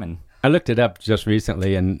uncommon. I looked it up just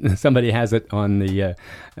recently, and somebody has it on the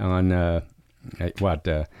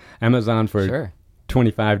Amazon for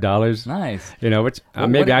 $25. Nice. Which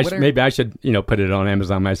maybe I should put it on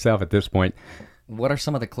Amazon myself at this point. What are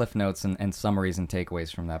some of the cliff notes and summaries and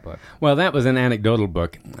takeaways from that book? Well, that was an anecdotal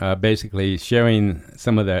book, basically sharing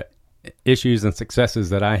some of the issues and successes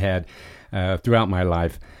that I had throughout my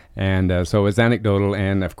life. And so it was anecdotal.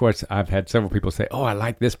 And, of course, I've had several people say, oh, I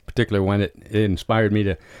like this particular one. It inspired me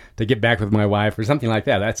to get back with my wife or something like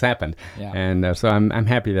that. That's happened. Yeah. And so I'm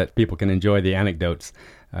happy that people can enjoy the anecdotes.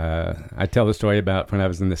 I tell the story about when I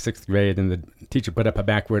was in the 6th grade and the teacher put up a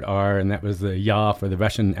backward R, and that was the Ya for the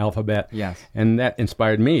Russian alphabet. Yes. And that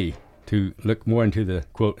inspired me to look more into the,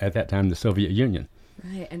 quote, at that time, the Soviet Union.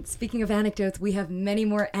 Right, and speaking of anecdotes, we have many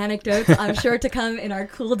more anecdotes, I'm sure, to come in our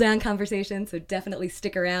cool down conversation, so definitely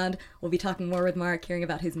stick around. We'll be talking more with Mark, hearing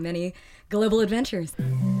about his many global adventures.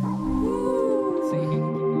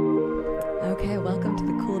 Okay, welcome to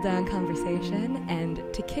the cool down conversation, and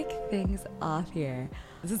to kick things off here,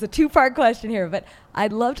 this is a two-part question here, but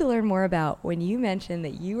I'd love to learn more about when you mentioned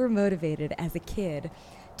that you were motivated as a kid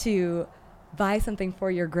to buy something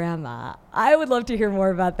for your grandma. I would love to hear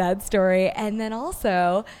more about that story. And then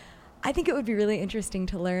also, I think it would be really interesting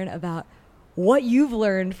to learn about what you've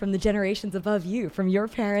learned from the generations above you, from your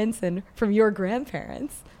parents and from your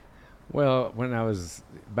grandparents. Well, when I was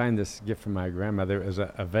buying this gift from my grandmother, it was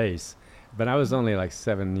a vase, but I was only like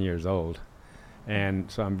 7 years old.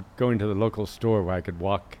 And so I'm going to the local store where I could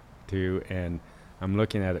walk to, and I'm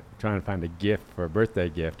looking at it, trying to find a gift for a birthday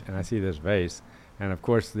gift, and I see this vase. And of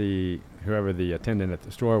course, whoever the attendant at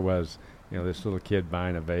the store was, this little kid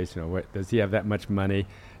buying a vase, does he have that much money?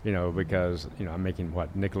 Because, I'm making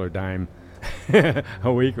nickel or dime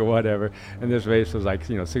a week or whatever. And this vase was like,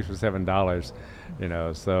 $6 or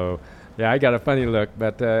 $7, so yeah, I got a funny look,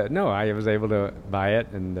 but no, I was able to buy it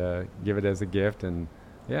and give it as a gift. And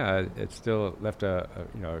yeah, it still left a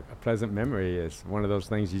pleasant memory. It's one of those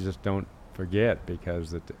things you just don't forget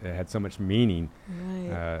because it had so much meaning.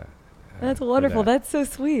 Right. That's wonderful. That's so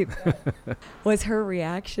sweet. Was her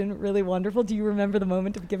reaction really wonderful? Do you remember the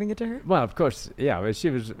moment of giving it to her? Well, of course, yeah. But she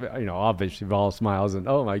was, obviously all smiles and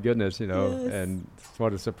oh my goodness, Yes. and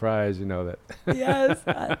what a surprise, that. Yes,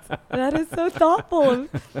 that is so thoughtful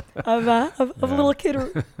of a little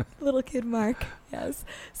kid Mark. Yes.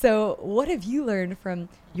 So, what have you learned from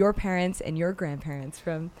your parents and your grandparents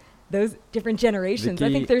from those different generations?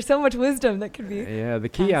 I think there's so much wisdom that could be. Yeah, the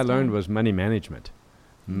key I learned down. was money management.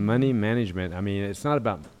 Money management. I mean, it's not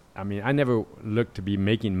about. I mean, I never looked to be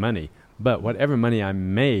making money, but whatever money I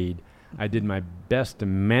made, I did my best to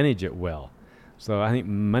manage it well. So I think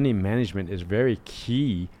money management is very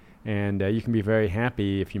key, and you can be very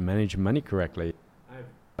happy if you manage money correctly.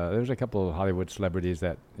 There's a couple of Hollywood celebrities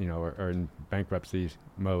that are in bankruptcy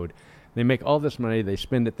mode. They make all this money, they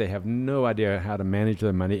spend it, they have no idea how to manage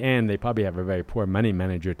their money, and they probably have a very poor money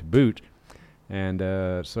manager to boot.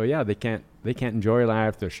 And so yeah, they can't enjoy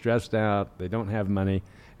life. They're stressed out. They don't have money,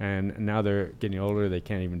 and now they're getting older. They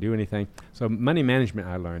can't even do anything. So money management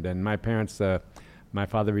I learned. And my parents, my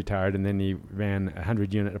father retired, and then he ran a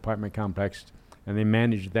 100-unit apartment complex, and they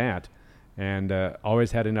managed that, and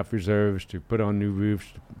always had enough reserves to put on new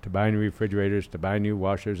roofs, to buy new refrigerators, to buy new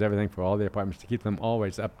washers, everything for all the apartments to keep them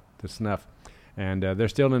always up to snuff. And they're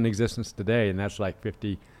still in existence today, and that's like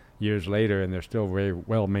 50 years later, and they're still very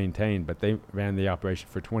well maintained. But they ran the operation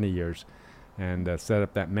for 20 years and set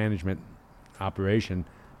up that management operation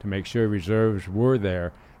to make sure reserves were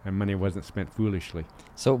there and money wasn't spent foolishly.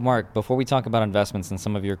 So, Mark, before we talk about investments and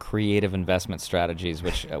some of your creative investment strategies,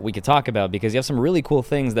 which we could talk about because you have some really cool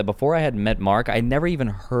things that before I had met Mark, I never even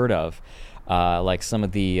heard of, like some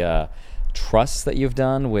of the trusts that you've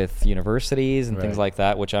done with universities and things like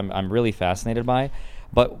that, which I'm really fascinated by.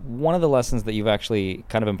 But one of the lessons that you've actually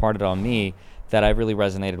kind of imparted on me that I really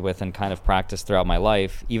resonated with and kind of practiced throughout my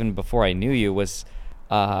life, even before I knew you, was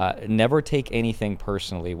never take anything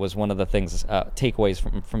personally, was one of the things,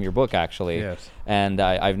 takeaways from your book, actually. Yes. And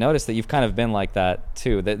I've noticed that you've kind of been like that,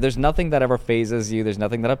 too. That there's nothing that ever phases you. There's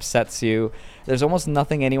nothing that upsets you. There's almost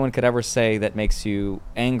nothing anyone could ever say that makes you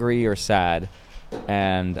angry or sad.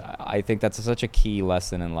 And I think that's such a key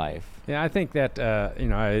lesson in life. Yeah, I think that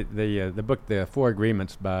the book "The Four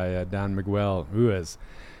Agreements" by Don Miguel Ruiz,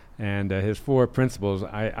 and his four principles.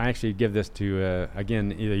 I actually give this to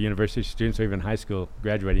again either university students or even high school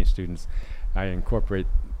graduating students. I incorporate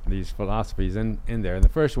these philosophies in there. And the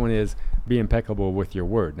first one is be impeccable with your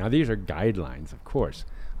word. Now these are guidelines, of course,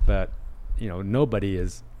 but nobody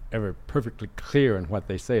is ever perfectly clear in what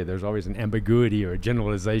they say. There's always an ambiguity or a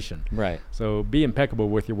generalization. Right. So be impeccable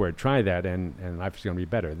with your word. Try that, and life's going to be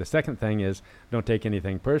better. The second thing is don't take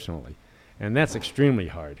anything personally. And that's extremely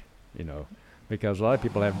hard, because a lot of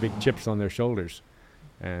people have big chips on their shoulders.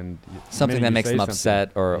 And something that makes them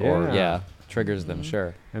upset or triggers them,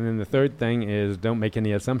 sure. And then the third thing is don't make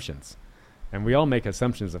any assumptions. And we all make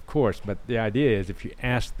assumptions, of course, but the idea is if you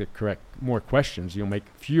ask more questions, you'll make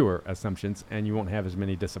fewer assumptions and you won't have as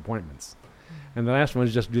many disappointments. And the last one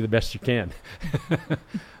is just do the best you can.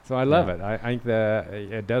 So I love it. I think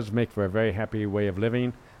it does make for a very happy way of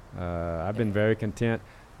living. I've been very content.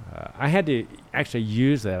 I had to actually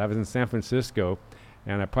use that. I was in San Francisco,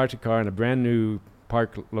 and I parked a car in a brand new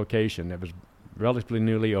park location that was relatively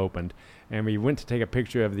newly opened, and we went to take a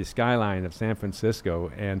picture of the skyline of San Francisco,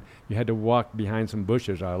 and you had to walk behind some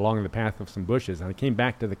bushes, along the path of some bushes, and I came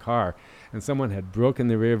back to the car, and someone had broken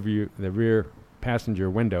the rear passenger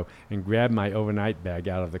window and grabbed my overnight bag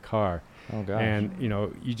out of the car. Oh, gosh. And,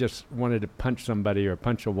 you just wanted to punch somebody or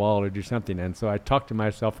punch a wall or do something. And so I talked to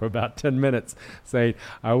myself for about 10 minutes saying,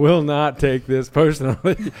 I will not take this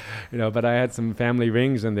personally. But I had some family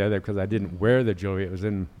rings in there because I didn't wear the jewelry. It was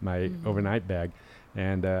in my overnight bag.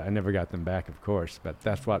 And I never got them back, of course. But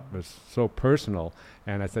that's what was so personal.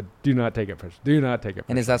 And I said, do not take it personally. Do not take it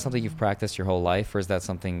personally. And is that something you've practiced your whole life, or is that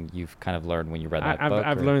something you've kind of learned when you read that book?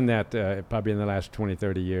 I've learned that probably in the last 20,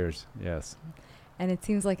 30 years, yes. And it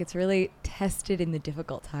seems like it's really tested in the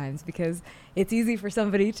difficult times, because it's easy for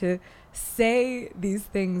somebody to say these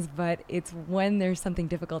things, but it's when there's something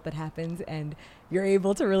difficult that happens and you're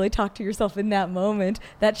able to really talk to yourself in that moment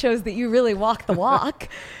that shows that you really walk the walk.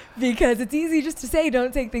 Because it's easy just to say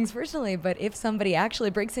don't take things personally, but if somebody actually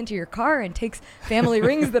breaks into your car and takes family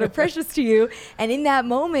rings that are precious to you, and in that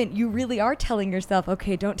moment you really are telling yourself,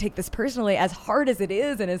 okay, don't take this personally, as hard as it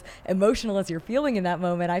is and as emotional as you're feeling in that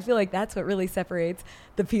moment, I feel like that's what really separates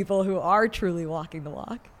the people who are truly walking the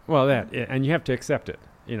walk. Well, and you have to accept it.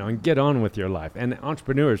 and get on with your life. And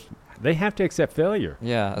entrepreneurs, they have to accept failure.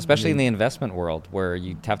 Yeah, especially in the investment world where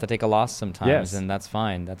you have to take a loss sometimes, Yes. and that's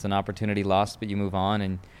fine. That's an opportunity lost, but you move on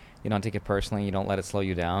and you don't take it personally. You don't let it slow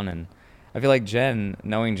you down. And I feel like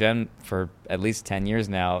knowing Jen for at least 10 years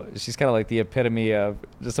now, she's kind of like the epitome of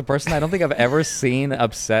just a person I don't think I've ever seen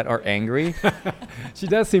upset or angry. She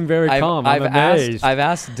does seem very calm. I'm amazed. I've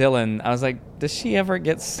asked Dylan, I was like, does she ever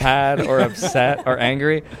get sad or upset or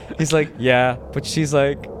angry? He's like, yeah, but she's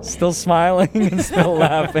like still smiling and still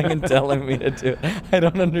laughing and telling me to do it. I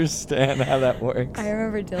don't understand how that works. I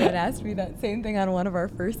remember Dylan asked me that same thing on one of our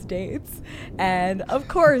first dates. And of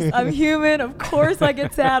course, I'm human. Of course I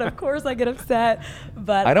get sad. Of course I get upset.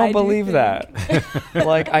 But I don't do believe think- that.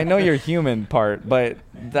 Like, I know you're human part, but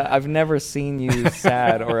I've never seen you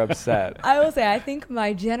sad or upset. I will say, I think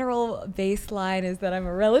my general baseline is that I'm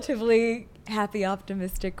a relatively happy,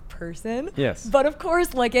 optimistic person. Yes. But of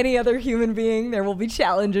course, like any other human being, there will be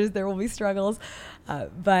challenges, there will be struggles.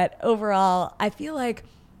 But overall, I feel like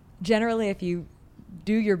generally if you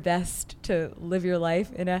do your best to live your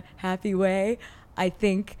life in a happy way, I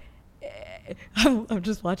think... I'm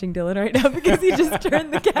just watching Dylan right now because he just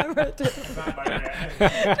turned the camera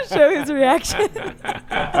to show his reaction.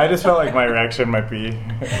 I just felt like my reaction might be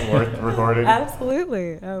worth recording.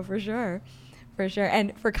 Absolutely. Oh, for sure. For sure.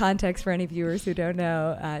 And for context, for any viewers who don't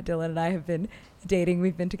know, Dylan and I have been dating.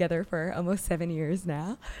 We've been together for almost 7 years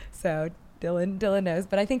now. So Dylan knows.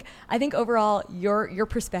 But I think overall your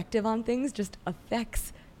perspective on things just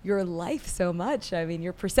affects your life so much. I mean,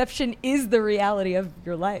 your perception is the reality of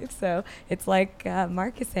your life. So it's like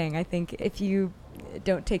Mark is saying, I think if you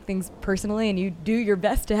don't take things personally and you do your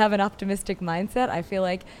best to have an optimistic mindset, I feel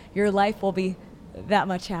like your life will be that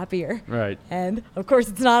much happier. Right. And of course,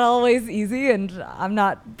 it's not always easy, and I'm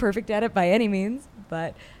not perfect at it by any means,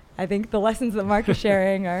 but I think the lessons that Mark is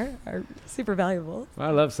sharing are super valuable. Well,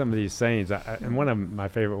 I love some of these sayings. And one of my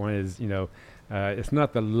favorite one is, it's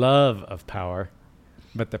not the love of power,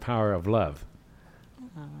 but the power of love.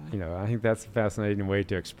 I think that's a fascinating way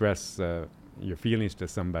to express your feelings to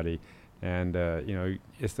somebody. And,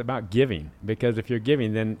 it's about giving, because if you're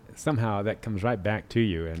giving, then somehow that comes right back to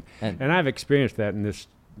you. And I've experienced that in this.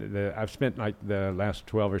 I've spent like the last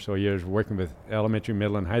 12 or so years working with elementary,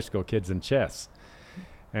 middle, and high school kids in chess.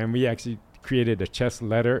 And we actually created a chess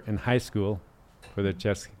letter in high school for the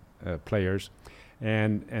chess players.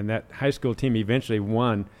 And that high school team eventually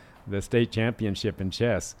won the state championship in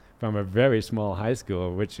chess from a very small high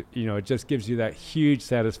school, which, it just gives you that huge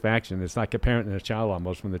satisfaction. It's like a parent and a child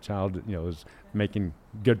almost when the child, is making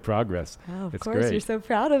good progress. Oh, of It's course, great. you're so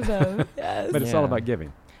proud of them. Yes. But it's all about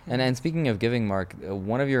giving. And speaking of giving, Mark,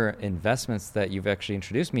 one of your investments that you've actually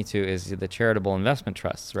introduced me to is the charitable investment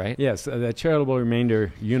trusts, right? Yes, the Charitable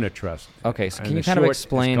Remainder Unit Trust. Okay, so And can you the kind of short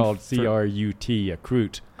explain? It's called CRUT, a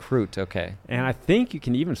CRUT. CRUT, okay. And I think you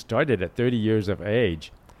can even start it at 30 years of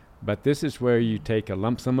age. But this is where you take a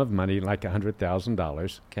lump sum of money, like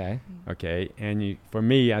 $100,000. Okay. Okay, and for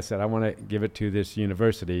me, I said, I want to give it to this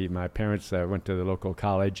university. My parents went to the local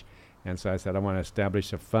college, and so I said, I want to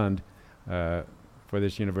establish a fund for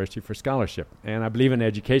this university for scholarship. And I believe in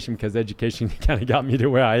education because education kind of got me to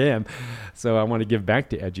where I am. So I want to give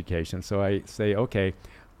back to education. So I say, okay,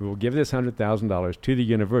 we will give this $100,000 to the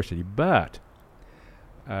university, but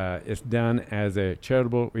it's done as a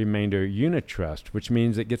charitable remainder unit trust, which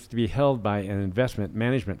means it gets to be held by an investment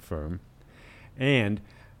management firm. And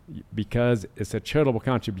because it's a charitable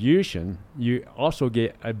contribution, you also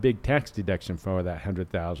get a big tax deduction for that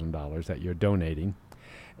 $100,000 that you're donating.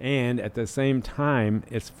 And at the same time,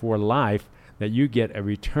 it's for life that you get a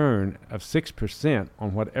return of 6%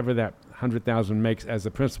 on whatever that $100,000 makes as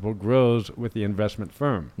the principal grows with the investment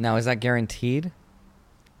firm. Now, is that guaranteed?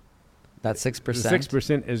 That 6%? The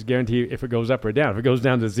 6% is guaranteed if it goes up or down. If it goes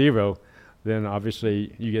down to zero, then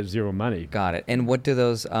obviously you get zero money. Got it. And what do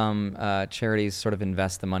those charities sort of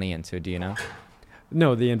invest the money into? Do you know?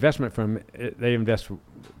 No, the investment firm, they invest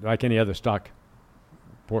like any other stock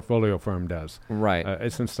portfolio firm does. Right.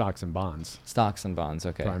 It's in stocks and bonds. Stocks and bonds,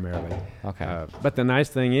 okay. Primarily. Okay. But the nice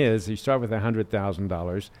thing is, you start with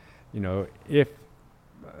 $100,000. If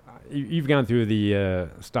you've gone through the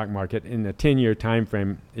stock market in a 10-year time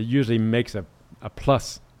frame, it usually makes a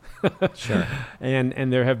plus. Sure.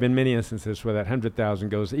 And there have been many instances where that $100,000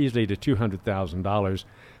 goes easily to $200,000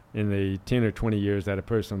 in the 10 or 20 years that a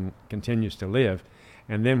person continues to live.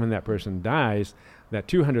 And then when that person dies, that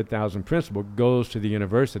 $200,000 principal goes to the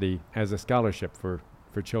university as a scholarship for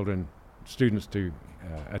students to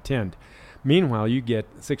attend. Meanwhile, you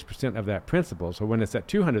get 6% of that principal. So when it's at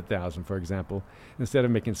 $200,000, for example, instead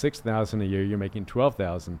of making $6,000 a year, you're making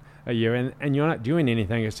 $12,000 a year, and you're not doing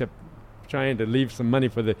anything except trying to leave some money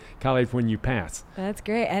for the college when you pass. That's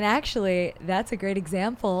great. And actually, that's a great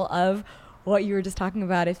example of what you were just talking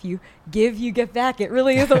about. If you give, you get back. It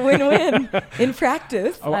really is a win-win in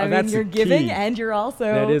practice. I mean, that's you're the giving key. and you're also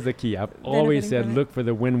That is the key. I've always benefiting said from it. look for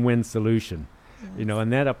the win-win solution. You know,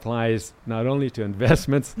 and that applies not only to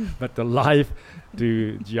investments, but to life,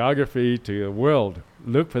 to geography, to the world.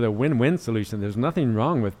 Look for the win-win solution. There's nothing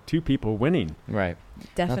wrong with two people winning. Right.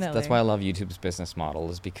 Definitely. That's why I love YouTube's business model,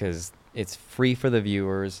 is because it's free for the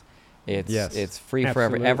viewers. It's free for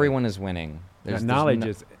Absolutely. everyone is winning. That knowledge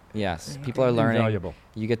is Yes, people are learning. invaluable.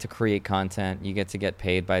 You get to create content. You get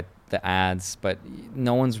paid by the ads, but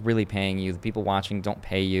no one's really paying you. The people watching don't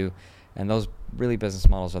pay you, and those really business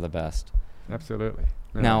models are the best. Absolutely.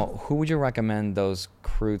 No. Now, who would you recommend those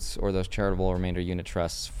CRUTs or those charitable remainder unit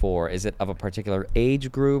trusts for? Is it of a particular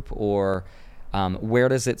age group, or where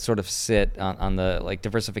does it sort of sit on the like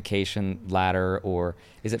diversification ladder, or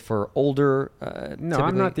is it for older? No,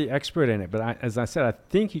 I'm not the expert in it, but as I said, I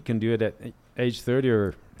think you can do it at age 30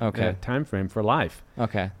 or time frame for life.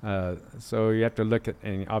 Okay. So you have to look at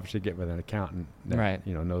and obviously get with an accountant that Right.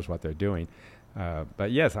 knows what they're doing.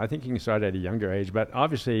 But yes, I think you can start at a younger age, but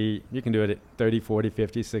obviously you can do it at 30, 40,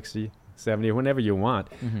 50, 60, 70, whenever you want.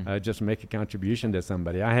 Just make a contribution to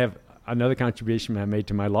somebody. I have another contribution I made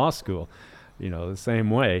to my law school, the same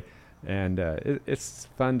way. And it's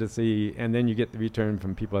fun to see. And then you get the return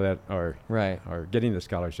from people that are getting the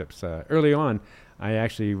scholarships. Early on, I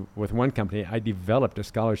actually, with one company, I developed a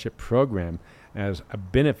scholarship program as a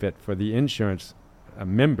benefit for the insurance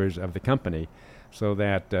members of the company so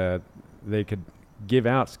that they could give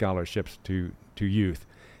out scholarships to youth.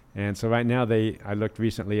 And so right now I looked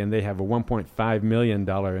recently and they have a $1.5 million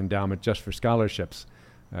endowment just for scholarships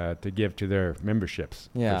to give to their memberships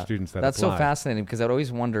for students that That's apply. so fascinating, because I'd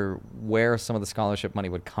always wonder where some of the scholarship money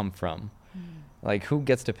would come from. Like, who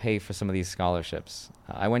gets to pay for some of these scholarships?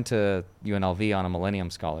 I went to UNLV on a Millennium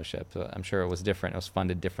Scholarship. I'm sure it was different. It was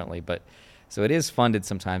funded differently. But so it is funded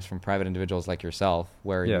sometimes from private individuals like yourself,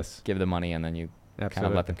 where you give the money and then you kind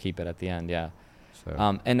of let them keep it at the end. Yeah.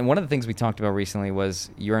 So. And one of the things we talked about recently was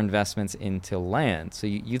your investments into land. So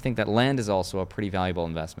you think that land is also a pretty valuable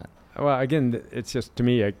investment. Well, again, it's just, to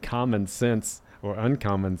me, a common sense or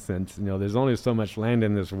uncommon sense. There's only so much land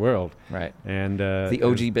in this world. Right. And the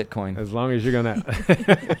OG Bitcoin. As long as you're going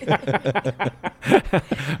to...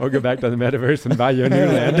 Or go back to the metaverse and buy your new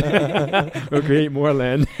land. We'll create more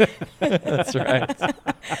land. That's right.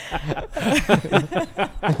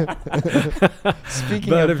 Speaking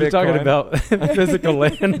but of if you're talking Bitcoin- about physical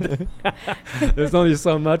land, there's only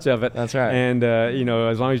so much of it. That's right. And,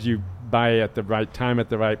 as long as you buy at the right time at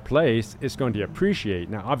the right place, it's going to appreciate.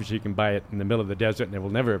 Now, obviously, you can buy it in the middle of the desert and it will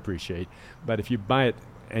never appreciate. But if you buy it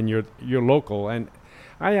and you're local, and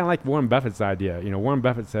I like Warren Buffett's idea. Warren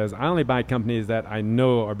Buffett says, I only buy companies that I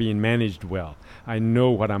know are being managed well. I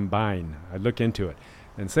know what I'm buying. I look into it.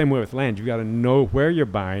 And same way with land. You've got to know where you're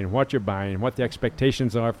buying, what the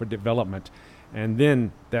expectations are for development. And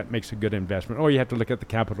then that makes a good investment. Or you have to look at the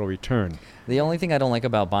capital return. The only thing I don't like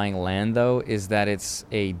about buying land, though, is that it's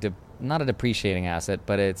not a depreciating asset,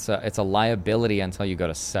 but it's a liability until you go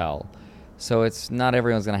to sell. So it's not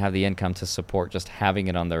everyone's going to have the income to support just having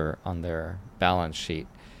it on their balance sheet,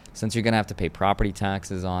 since you're going to have to pay property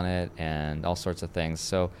taxes on it and all sorts of things.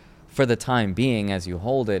 So for the time being, as you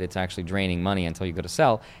hold it, it's actually draining money until you go to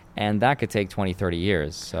sell, and that could take 20, 30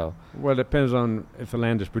 years. So well, it depends on if the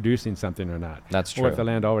land is producing something or not. That's true. Or if the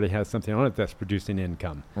land already has something on it that's producing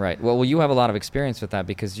income. Right. Well, you have a lot of experience with that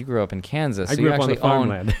because you grew up in Kansas. I so grew you up on actually the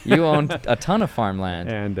farmland. you own a ton of farmland.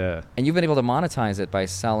 And you've been able to monetize it by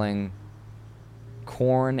selling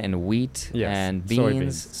corn and wheat and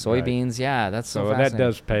beans, soybeans. Right. Yeah, that's so that fascinating.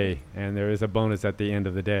 does pay, and there is a bonus at the end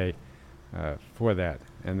of the day for that.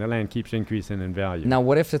 And the land keeps increasing in value. Now,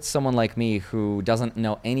 what if it's someone like me who doesn't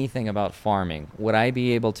know anything about farming? Would I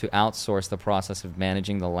be able to outsource the process of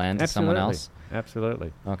managing the land to someone else?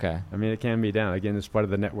 Absolutely. Okay. I mean, it can be done. Again, it's part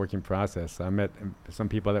of the networking process. I met some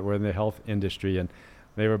people that were in the health industry, and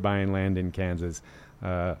they were buying land in Kansas.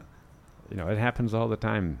 It happens all the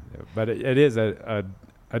time. But it is a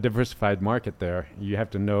diversified market there. You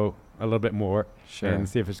have to know a little bit more and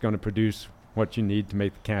see if it's going to produce what you need to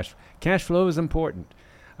make the cash. Cash flow is important.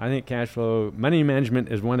 I think cash flow, money management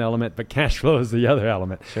is one element, but cash flow is the other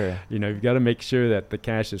element. Sure. You've got to make sure that the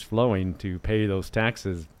cash is flowing to pay those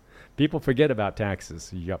taxes. People forget about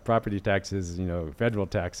taxes. You got property taxes, federal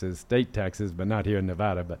taxes, state taxes, but not here in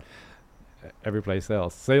Nevada, but every place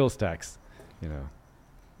else. Sales tax,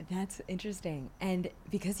 That's interesting. And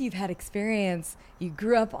because you've had experience, you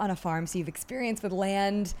grew up on a farm, so you've experience with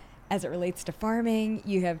land as it relates to farming.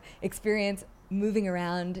 You have experience moving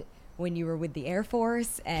around when you were with the Air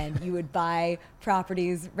Force and you would buy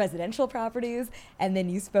properties, residential properties, and then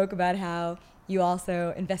you spoke about how you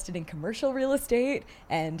also invested in commercial real estate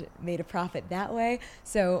and made a profit that way.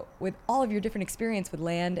 So with all of your different experience with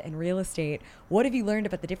land and real estate, what have you learned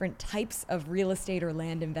about the different types of real estate or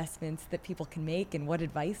land investments that people can make, and what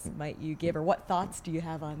advice might you give, or what thoughts do you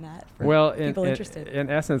have on that for people interested? In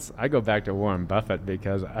essence, I go back to Warren Buffett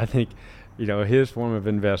because I think, his form of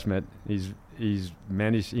investment, he's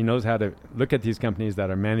managed, he knows how to look at these companies that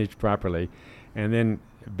are managed properly, and then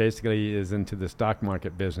basically is into the stock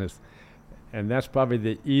market business. And that's probably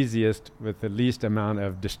the easiest with the least amount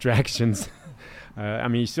of distractions.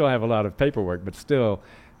 You still have a lot of paperwork, but still,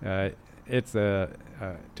 it's to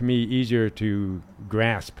me easier to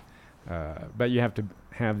grasp. But you have to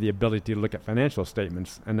have the ability to look at financial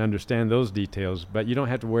statements and understand those details. But you don't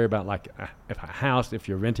have to worry about if a house, if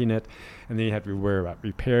you're renting it, and then you have to worry about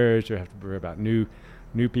repairs. You have to worry about new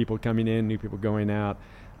people coming in, new people going out.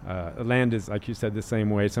 Land is, like you said, the same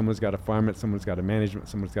way. Someone's got to farm it, someone's got to manage it,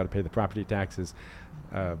 someone's got to pay the property taxes.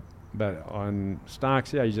 But on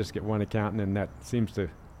stocks, you just get one accountant, and that seems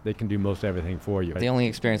they can do most everything for you. The only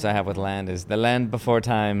experience I have with land is The Land Before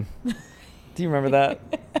Time. Do you remember that?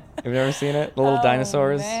 Have you ever seen it? The little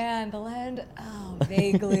dinosaurs? Oh, man, The Land. Oh,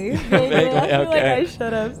 vaguely. Vaguely, I feel like okay. I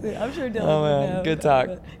should have seen. I'm sure Dylan Oh, would man, know. good talk.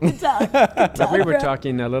 Good talk. Good talk, We were bro.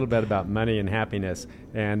 talking a little bit about money and happiness,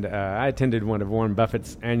 and I attended one of Warren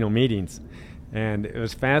Buffett's annual meetings, and it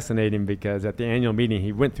was fascinating because at the annual meeting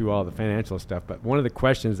he went through all the financial stuff, but one of the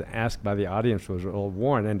questions asked by the audience was,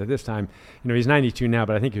 Warren, and at this time, he's 92 now,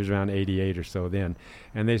 but I think he was around 88 or so then,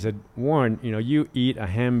 and they said, Warren, you eat a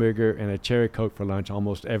hamburger and a cherry Coke for lunch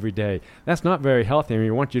almost every day. That's not very healthy.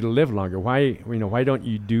 We want you to live longer. Why don't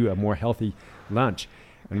you do a more healthy lunch?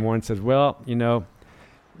 And Warren says, well,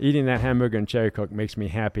 eating that hamburger and cherry Coke makes me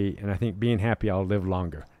happy, and I think being happy, I'll live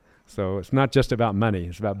longer. So it's not just about money,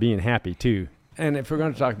 it's about being happy too. And if we're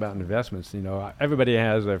going to talk about investments, everybody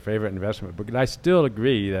has their favorite investment, but I still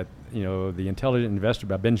agree that, The Intelligent Investor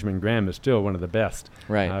by Benjamin Graham is still one of the best.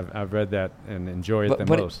 Right. I've read that and enjoy it the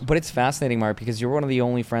most. But it's fascinating, Mark, because you're one of the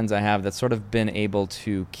only friends I have that's sort of been able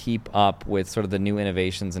to keep up with sort of the new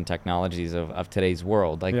innovations and technologies of today's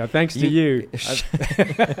world. Like, thanks to you.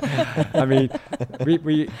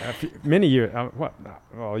 We many years.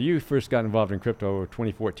 You first got involved in crypto in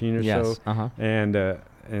 2014 or yes. so. Uh-huh.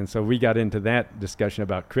 And so we got into that discussion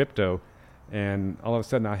about crypto, and all of a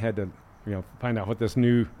sudden I had to, find out what this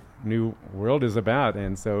new world is about,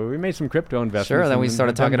 and so we made some crypto investments. Sure. Then we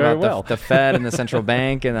started talking about the Fed and the central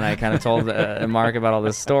bank, and then I kind of told Mark about all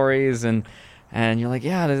the stories, and you're like,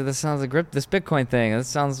 yeah, this sounds like this Bitcoin thing. This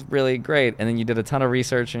sounds really great. And then you did a ton of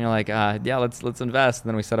research, and you're like, yeah, let's invest. And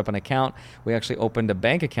then we set up an account. We actually opened a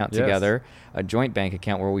bank account together, a joint bank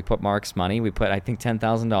account where we put Mark's money. We put, I think,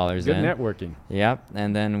 $10,000 in. Good networking. Yep.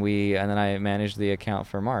 And then I managed the account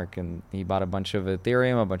for Mark, and he bought a bunch of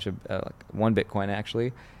Ethereum, a bunch of one Bitcoin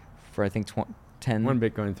actually, for I think 10. One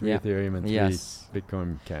Bitcoin, 3 Ethereum, and 3 Yes.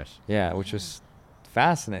 Bitcoin Cash. Yeah, which was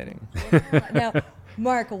fascinating. Now,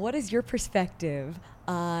 Mark, what is your perspective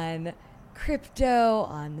on crypto,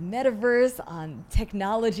 on the metaverse, on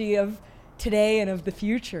technology of today and of the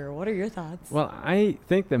future? What are your thoughts? Well, I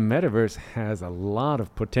think the metaverse has a lot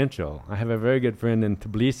of potential. I have a very good friend in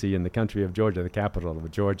Tbilisi, in the country of Georgia, the capital of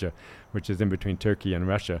Georgia, which is in between Turkey and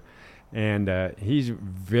Russia. And he's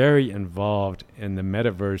very involved in the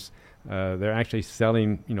metaverse. They're actually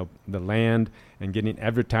selling, the land and getting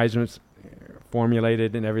advertisements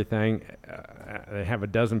formulated and everything. They have a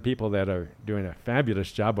dozen people that are doing a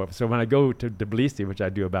fabulous job of it. So when I go to Tbilisi, which I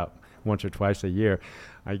do about once or twice a year,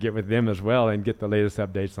 I get with them as well and get the latest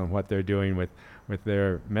updates on what they're doing with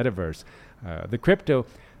their metaverse. The crypto,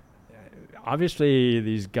 obviously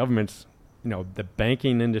these governments, the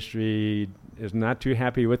banking industry is not too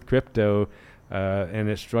happy with crypto and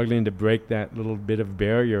is struggling to break that little bit of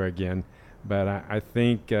barrier again. But I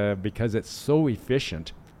think because it's so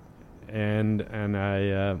efficient, and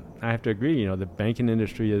I have to agree, the banking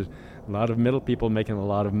industry is a lot of middle people making a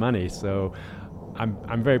lot of money. So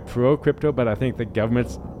I'm very pro crypto, but I think the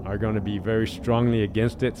governments are going to be very strongly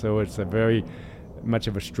against it. So it's a very much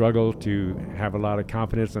of a struggle to have a lot of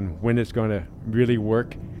confidence in when it's going to really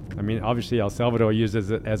work. Obviously El Salvador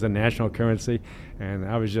uses it as a national currency, and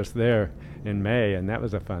I was just there in May, and that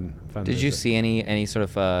was a fun Did visit. you see any sort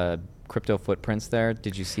of crypto footprints there?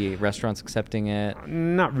 Did you see restaurants accepting it?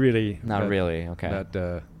 Not really. Not really. Okay. But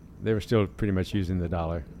they were still pretty much using the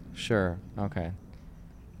dollar. Sure. Okay.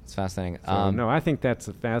 It's fascinating. So, no, I think that's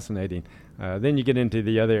fascinating. Then you get into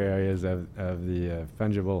the other areas of the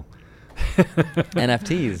fungible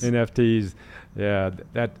NFTs. NFTs. Yeah,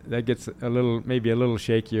 that gets maybe a little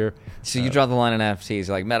shakier. So you draw the line in NFTs,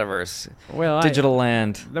 you're like metaverse, Well, digital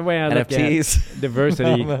land, the way I NFTs. look at diversity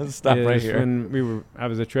I'm gonna stop is right here. when I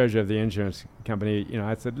was the treasurer of the insurance company.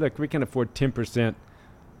 I said, look, we can afford 10%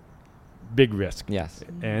 big risk. Yes.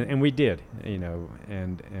 And we did,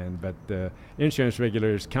 but the insurance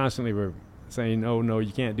regulators constantly were saying, oh no,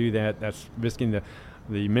 you can't do that. That's risking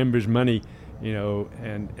the members' money,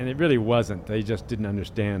 and it really wasn't. They just didn't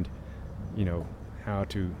understand, how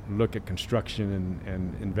to look at construction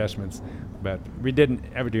and investments. But we didn't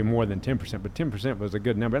ever do more than 10%, but 10% was a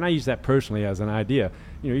good number. And I use that personally as an idea.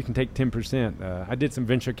 You can take 10%. I did some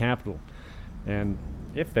venture capital, and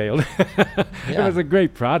it failed. It was a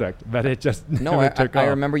great product, but it just never took off. I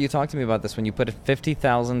remember you talked to me about this when you put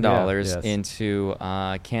 $50,000 yes. into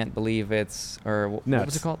Can't Believe It's, or what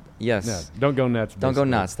was it called? Yes. Nuts. Don't go nuts. Don't go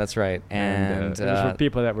nuts. That's right. And it was for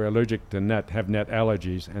people that were allergic to have nut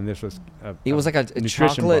allergies, and this was it was like a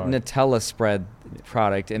chocolate bar. Nutella spread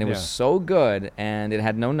product, and it was so good, and it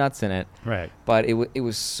had no nuts in it. Right. But it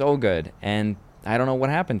was so good, and I don't know what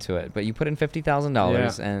happened to it, but you put in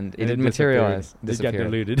 $50,000 and it didn't materialize. It got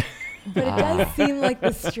diluted. But it does seem like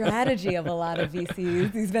the strategy of a lot of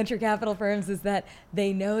VCs, these venture capital firms, is that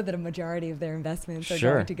they know that a majority of their investments are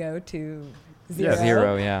going to go to zero.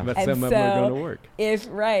 Zero, yeah. But and some of them are going to work.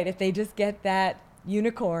 If they just get that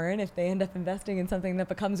unicorn, if they end up investing in something that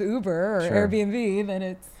becomes Uber or Airbnb, then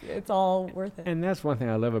it's all worth it. And that's one thing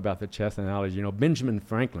I love about the chess analogy. Benjamin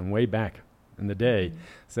Franklin, way back in the day,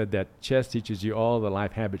 said that chess teaches you all the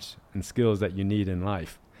life habits and skills that you need in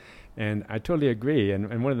life. And I totally agree.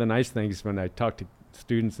 And one of the nice things when I talk to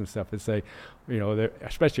students and stuff is say,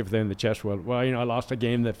 especially if they're in the chess world, well, I lost a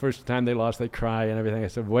game. The first time they lost, they cry and everything. I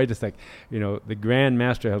said, wait a sec. The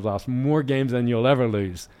grandmaster has lost more games than you'll ever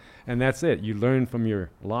lose. And that's it. You learn from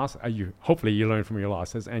your loss. Hopefully you learn from your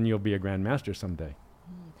losses, and you'll be a grandmaster someday.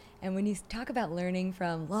 And when you talk about learning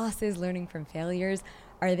from losses, learning from failures,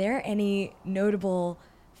 are there any notable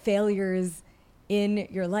failures in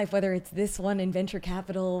your life, whether it's this one in venture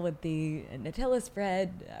capital with the Nutella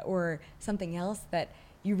spread or something else that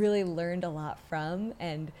you really learned a lot from?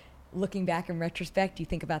 And looking back in retrospect, you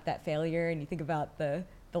think about that failure and you think about the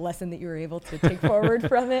lesson that you were able to take forward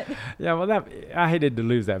from it? Yeah, well, I hated to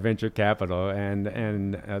lose that venture capital, and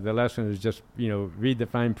the lesson is just, read the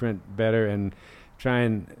fine print better and try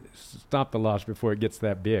and stop the loss before it gets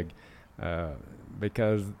that big.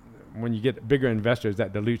 Because when you get bigger investors,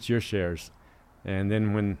 that dilutes your shares. And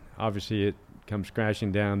then when obviously it comes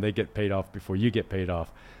crashing down, they get paid off before you get paid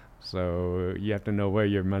off. So you have to know where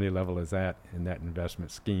your money level is at in that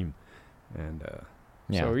investment scheme. And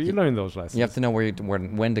so you learn those lessons. You have to know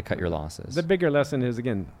when to cut your losses. The bigger lesson is,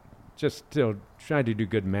 again, just still try to do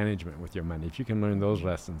good management with your money. If you can learn those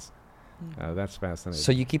lessons, that's fascinating.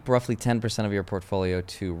 So you keep roughly 10% of your portfolio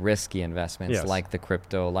to risky investments, like the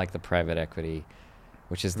crypto, like the private equity,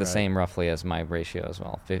 which is the same roughly as my ratio as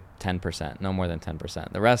well, 10%, no more than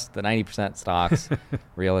 10%. The rest, the 90% stocks,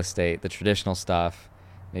 real estate, the traditional stuff,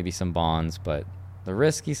 maybe some bonds, but the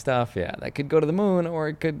risky stuff, that could go to the moon or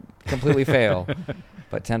it could completely fail.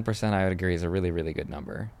 But 10%, I would agree, is a really, really good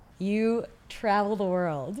number. You travel the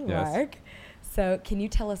world, Mark. So can you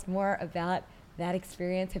tell us more about that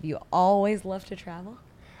experience? Have you always loved to travel?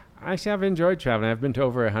 Actually, I've enjoyed traveling. I've been to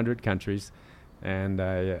over 100 countries, and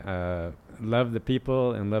I love the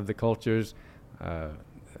people and love the cultures.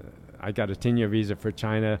 I got a 10-year visa for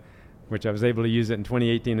China, which I was able to use it in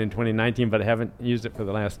 2018 and 2019, but I haven't used it for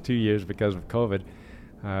the last 2 years because of COVID.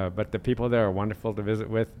 But the people there are wonderful to visit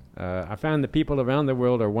with. I found the people around the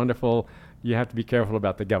world are wonderful. You have to be careful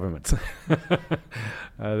about the governments.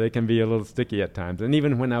 They can be a little sticky at times. And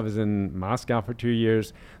even when I was in Moscow for 2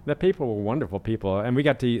 years, the people were wonderful people. And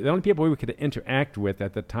the only people we could interact with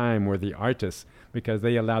at the time were the artists, because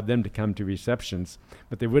they allowed them to come to receptions,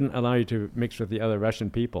 but they wouldn't allow you to mix with the other Russian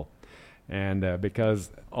people. And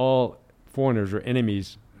because all foreigners were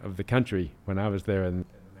enemies of the country when I was there.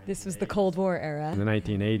 This was the Cold War era. In the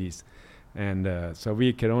 1980s. And so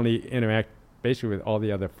we could only interact basically with all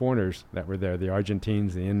the other foreigners that were there, the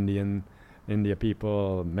Argentines, the India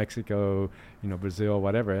people, Mexico, Brazil,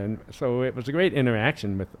 whatever. And so it was a great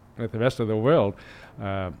interaction with the rest of the world.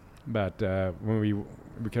 But when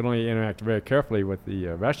we could only interact very carefully with the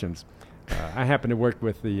Russians. I happened to work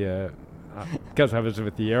with because I was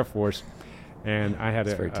with the Air Force, and I had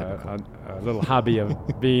a little hobby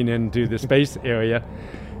of being into the space area.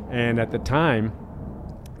 And at the time,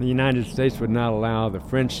 the United States would not allow the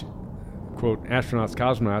French, quote, astronauts,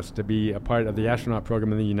 cosmonauts, to be a part of the astronaut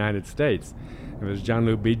program in the United States. It was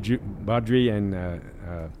Jean-Luc Baudry and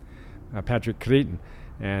Patrick Critin.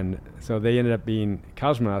 And so they ended up being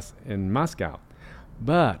cosmonauts in Moscow.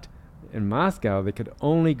 But in Moscow, they could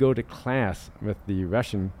only go to class with the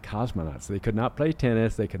Russian cosmonauts. They could not play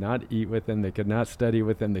tennis, they could not eat with them, they could not study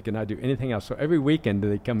with them, they could not do anything else. So every weekend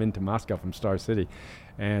they come into Moscow from Star City.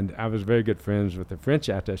 And I was very good friends with the French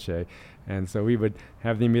attaché. And so we would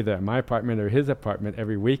have them either at my apartment or his apartment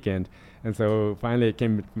every weekend. And so finally it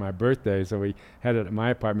came to my birthday, so we had it at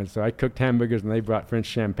my apartment. So I cooked hamburgers and they brought French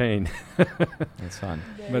champagne. That's fun.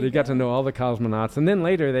 But he got to know all the cosmonauts. And then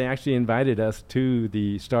later they actually invited us to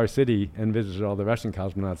the Star City and visited all the Russian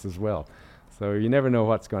cosmonauts as well. So you never know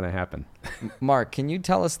what's going to happen. Mark, can you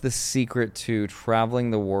tell us the secret to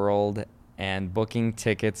traveling the world and booking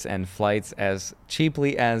tickets and flights as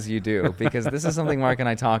cheaply as you do? Because this is something Mark and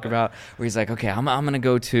I talk about, where he's like, okay, I'm going to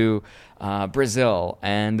go to Brazil.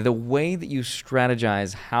 And the way that you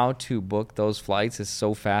strategize how to book those flights is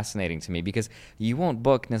so fascinating to me, because you won't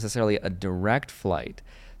book necessarily a direct flight.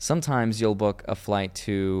 Sometimes you'll book a flight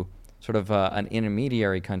to sort of an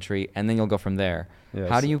intermediary country, and then you'll go from there. Yes.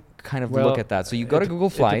 How do you kind of look at that? So you go to Google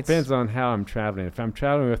Flights. It depends on how I'm traveling. If I'm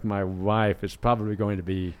traveling with my wife, it's probably going to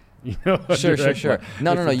be, Sure.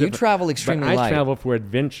 No. You travel extremely light. light. I travel for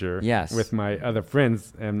adventure. Yes. With my other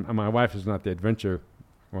friends, and my wife is not the adventure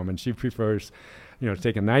woman. She prefers, to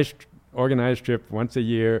take a nice, organized trip once a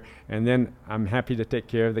year, and then I'm happy to take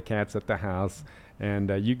care of the cats at the house.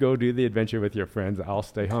 And you go do the adventure with your friends. I'll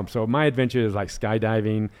stay home. So my adventure is like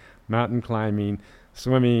skydiving, mountain climbing,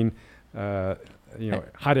 swimming,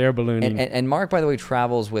 hot air ballooning. And Mark, by the way,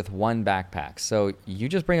 travels with one backpack. So you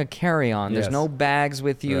just bring a carry-on. There's no bags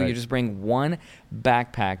with you. Right. You just bring one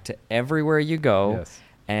backpack to everywhere you go. Yes.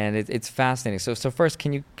 And it's fascinating. So first,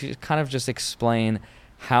 can you kind of just explain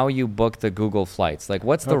how you book the Google flights? Like,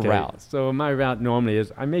 what's the route? So my route normally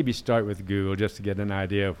is I maybe start with Google just to get an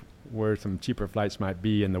idea of where some cheaper flights might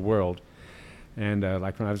be in the world. And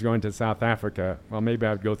like when I was going to South Africa, well, maybe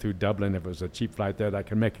I would go through Dublin if it was a cheap flight there that I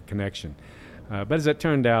could make a connection. But as it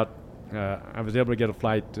turned out, I was able to get a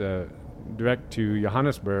flight direct to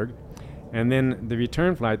Johannesburg. And then the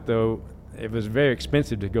return flight, though, it was very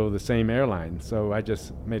expensive to go the same airline. So I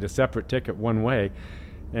just made a separate ticket one way.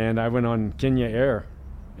 And I went on Kenya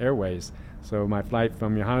Airways. So my flight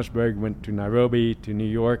from Johannesburg went to Nairobi to New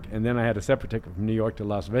York. And then I had a separate ticket from New York to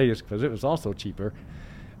Las Vegas because it was also cheaper.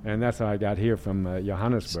 And that's how I got here from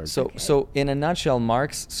Johannesburg. So in a nutshell,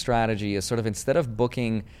 Mark's strategy is sort of, instead of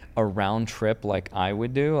booking a round trip like I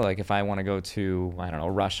would do, like if I want to go to, I don't know,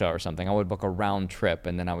 Russia or something, I would book a round trip,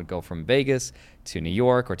 and then I would go from Vegas to New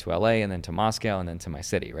York or to LA and then to Moscow and then to my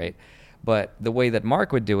city, right? But the way that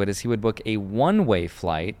Mark would do it is he would book a one-way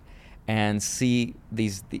flight and see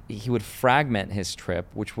he would fragment his trip,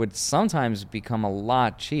 which would sometimes become a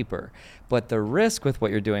lot cheaper. But the risk with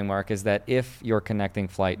what you're doing, Mark, is that if your connecting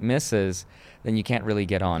flight misses, then you can't really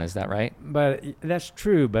get on. Is that right? But that's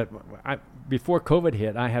true. But before COVID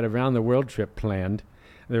hit, I had a round-the-world trip planned.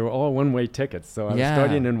 They were all one-way tickets. So I was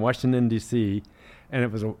starting in Washington, D.C., and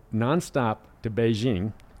it was a nonstop to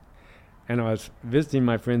Beijing. And I was visiting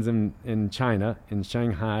my friends in China, in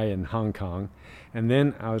Shanghai and Hong Kong. And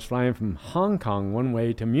then I was flying from Hong Kong one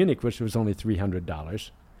way to Munich, which was only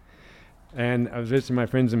 $300. And I was visiting my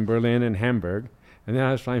friends in Berlin and Hamburg. And then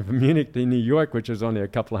I was flying from Munich to New York, which was only a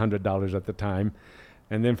couple of $100s at the time.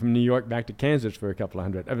 And then from New York back to Kansas for a couple of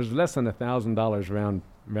 $100. It was less than $1,000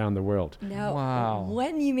 around the world. Now, wow.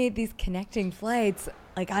 When you made these connecting flights,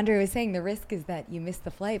 like Andre was saying, the risk is that you miss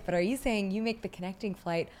the flight. But are you saying you make the connecting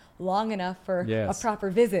flight long enough for a proper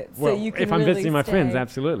visit, well, so you can if I'm really visiting my friends,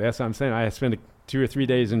 absolutely. That's what I'm saying. I spend 2 or 3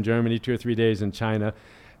 days in Germany, 2 or 3 days in China,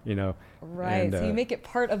 Right. And, so you make it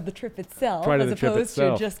part of the trip itself, part as of the trip opposed to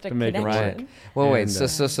itself just a to make it connection. work. Well, wait. And,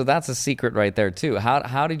 So that's a secret right there too.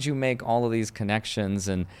 How did you make all of these connections?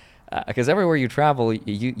 And because everywhere you travel,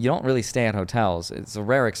 you don't really stay at hotels. It's a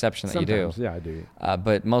rare exception that sometimes, you do. Yeah, I do.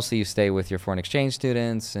 But mostly you stay with your foreign exchange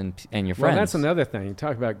students and your friends. Well, that's another thing.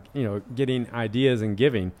 Talk about getting ideas and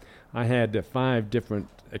giving. I had 5 different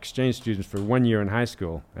exchange students for 1 year in high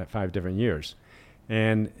school at 5 different years,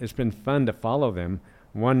 and it's been fun to follow them.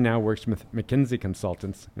 One now works with McKinsey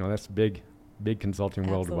Consultants. That's big consulting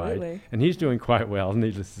worldwide, and he's doing quite well,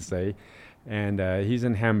 needless to say. And he's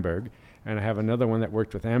in Hamburg. And I have another one that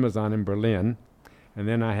worked with Amazon in Berlin. And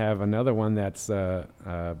then I have another one that's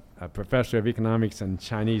a professor of economics and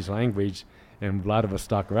Chinese language in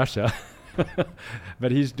Vladivostok, Russia.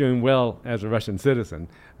 But he's doing well as a Russian citizen.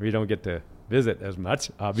 We don't get to visit as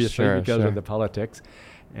much, obviously, because of the politics.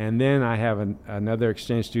 And then I have another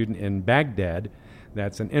exchange student in Baghdad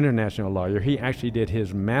that's an international lawyer. He actually did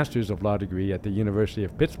his Master's of Law degree at the University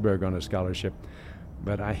of Pittsburgh on a scholarship,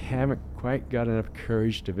 but I haven't quite got enough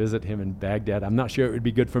courage to visit him in Baghdad. I'm not sure it would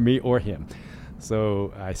be good for me or him.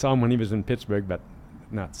 So I saw him when he was in Pittsburgh, but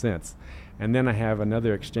not since. And then I have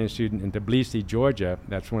another exchange student in Tbilisi, Georgia.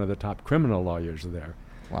 That's one of the top criminal lawyers there.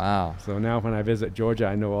 Wow. So now when I visit Georgia,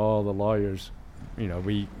 I know all the lawyers.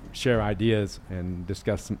 We share ideas and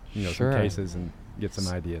discuss some cases and get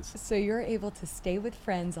some ideas. So you're able to stay with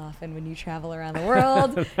friends often when you travel around the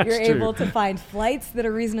world. You're true. able to find flights that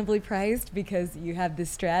are reasonably priced because you have this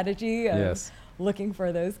strategy of looking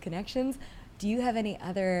for those connections. Do you have any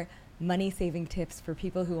other money-saving tips for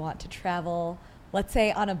people who want to travel, let's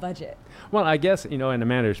say, on a budget? Well, I guess, in a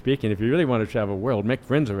manner of speaking, if you really want to travel the world, make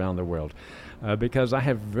friends around the world. Because I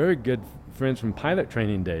have very good friends from pilot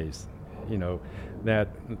training days, that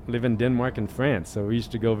live in Denmark and France. So we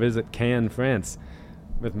used to go visit Cannes, France,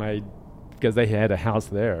 because they had a house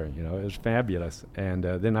there. It was fabulous. And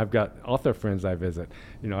then I've got author friends I visit.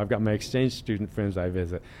 I've got my exchange student friends I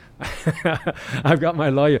visit. I've got my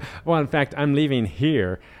lawyer. Well, in fact, I'm leaving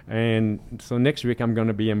here, and so next week I'm going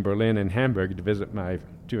to be in Berlin and Hamburg to visit my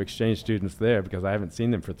 2 exchange students there because I haven't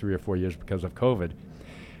seen them for 3 or 4 years because of COVID.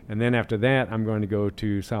 And then after that, I'm going to go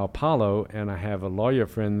to Sao Paulo, and I have a lawyer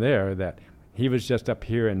friend there that he was just up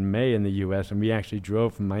here in May in the U.S., and we actually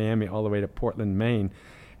drove from Miami all the way to Portland, Maine,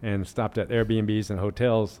 and stopped at Airbnbs and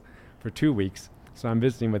hotels for 2 weeks. So I'm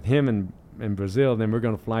visiting with him in Brazil. Then we're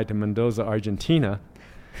going to fly to Mendoza, Argentina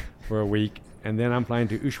for a week, and then I'm flying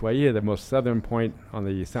to Ushuaia, the most southern point on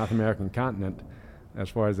the South American continent as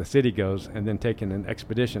far as the city goes, and then taking an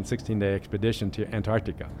expedition, 16-day expedition to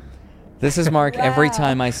Antarctica. This is Mark. Wow.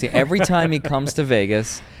 Every time he comes to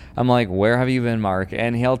Vegas, I'm like, where have you been, Mark?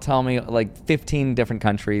 And he'll tell me like 15 different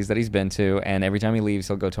countries that he's been to, and every time he leaves,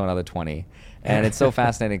 he'll go to another 20. And it's so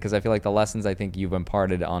fascinating because I feel like the lessons I think you've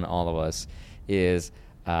imparted on all of us is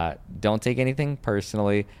don't take anything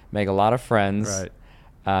personally, make a lot of friends,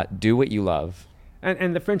 do what you love.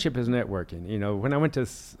 And the friendship is networking. When I went to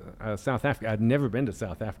South Africa, I'd never been to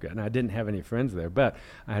South Africa, and I didn't have any friends there. But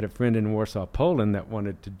I had a friend in Warsaw, Poland, that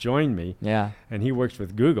wanted to join me. Yeah. And he works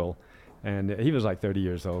with Google, and he was like 30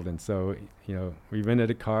 years old. And so, we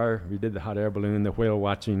rented a car, we did the hot air balloon, the whale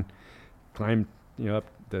watching, climbed, up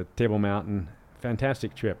the Table Mountain.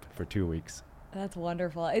 Fantastic trip for 2 weeks. That's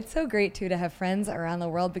wonderful. It's so great, too, to have friends around the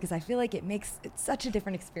world because I feel like it's such a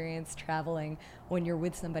different experience traveling when you're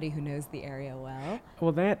with somebody who knows the area well.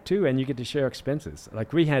 Well, that, too, and you get to share expenses.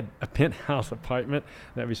 Like, we had a penthouse apartment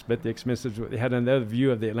that we split the expenses with. We had another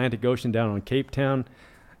view of the Atlantic Ocean down on Cape Town,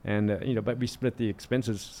 and, but we split the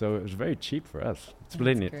expenses, so it was very cheap for us,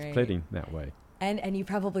 splitting that way. And you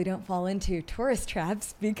probably don't fall into tourist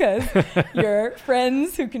traps because your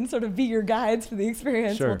friends who can sort of be your guides for the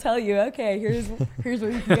experience will tell you, okay, here's where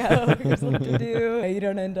you can go, here's what to do. You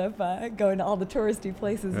don't end up going to all the touristy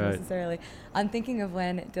places necessarily. I'm thinking of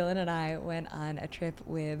when Dylan and I went on a trip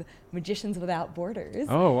with Magicians Without Borders.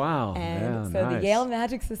 Oh, wow. And so the Yale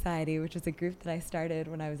Magic Society, which is a group that I started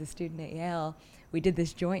when I was a student at Yale, we did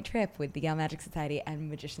this joint trip with the Yale Magic Society and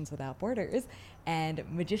Magicians Without Borders. And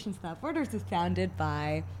Magicians Without Borders was founded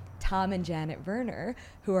by Tom and Janet Werner,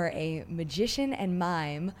 who are a magician and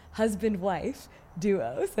mime husband-wife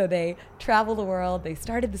duo. So they travel the world. They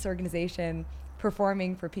started this organization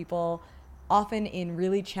performing for people often in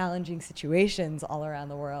really challenging situations all around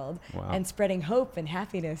the world and spreading hope and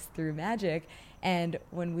happiness through magic. And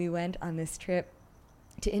when we went on this trip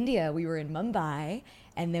to India, we were in Mumbai,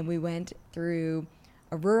 and then we went through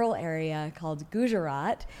a rural area called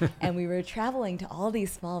Gujarat, and we were traveling to all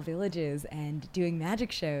these small villages and doing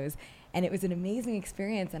magic shows, and it was an amazing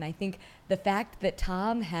experience. And I think the fact that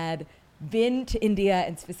Tom had been to India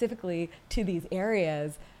and specifically to these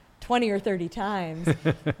areas 20 or 30 times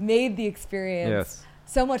made the experience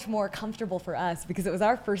so much more comfortable for us because it was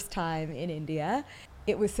our first time in India.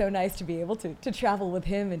 It was so nice to be able to travel with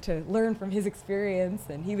him and to learn from his experience,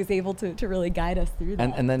 and he was able to really guide us through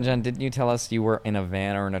that. And then, Jen, didn't you tell us you were in a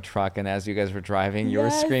van or in a truck, and as you guys were driving, you were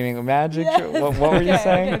screaming magic? Yes. What were you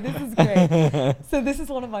saying? Okay, this is great. So this is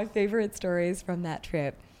one of my favorite stories from that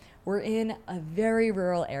trip. We're in a very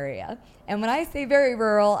rural area. And when I say very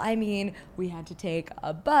rural, I mean we had to take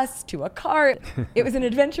a bus to a car. It was an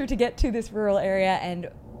adventure to get to this rural area, and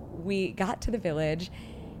we got to the village,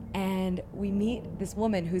 and we meet this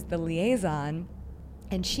woman who's the liaison,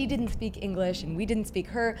 and she didn't speak English, and we didn't speak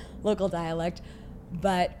her local dialect,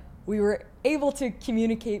 but we were able to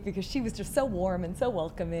communicate because she was just so warm and so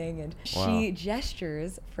welcoming, and she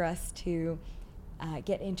gestures for us to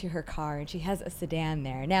get into her car, and she has a sedan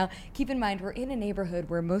there. Now, keep in mind, we're in a neighborhood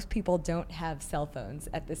where most people don't have cell phones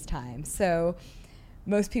at this time, so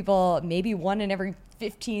most people, maybe 1 in every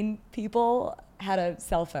 15 people had a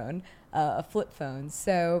cell phone. a flip phone.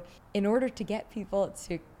 So in order to get people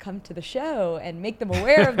to come to the show and make them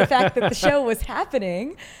aware of the fact that the show was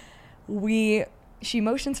happening, she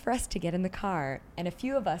motions for us to get in the car, and a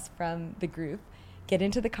few of us from the group get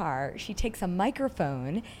into the car. She takes a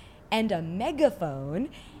microphone and a megaphone,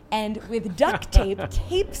 and with duct tape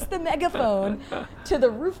tapes the megaphone to the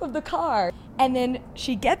roof of the car. And then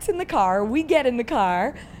she gets in the car, we get in the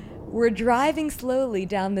car, we're driving slowly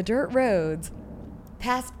down the dirt roads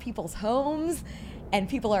past people's homes, and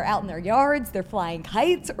people are out in their yards, they're flying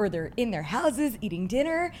kites, or they're in their houses eating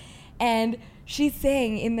dinner, and she's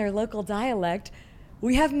saying in their local dialect,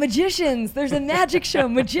 "We have magicians. There's a magic show.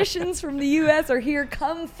 Magicians from the U.S. are here.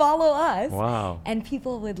 Come follow us." Wow. And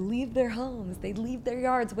people would leave their homes. They'd leave their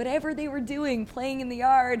yards, whatever they were doing, playing in the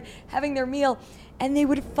yard, having their meal, and they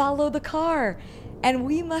would follow the car. And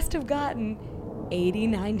we must have gotten 80,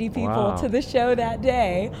 90 people Wow. to the show that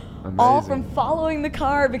day, all Amazing. from following the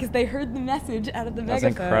car because they heard the message out of the That's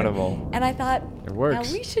megaphone. incredible. And I thought, It works.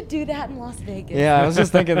 now we should do that in Las Vegas. Yeah, I was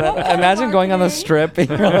just thinking that. What Imagine going on the marketing? strip and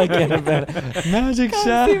you're like in a bed. Magic Come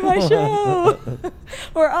show. see my show.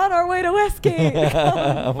 We're on our way to Westgate. Come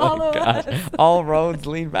Oh my follow gosh. us. All roads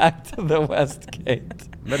lead back to the West Gate.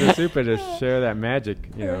 But it's super to share that magic,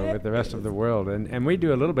 Right. with the rest of the world. And we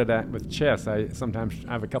do a little bit of that with chess. I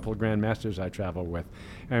have a couple of grandmasters I travel with,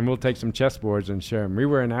 and we'll take some chess boards and share them. We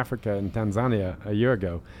were in Africa and Tanzania a year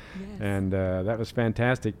ago, Yes. and that was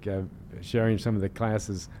fantastic, sharing some of the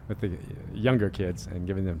classes with the younger kids and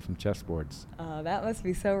giving them some chess boards. Oh, that must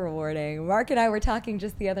be so rewarding. Mark and I were talking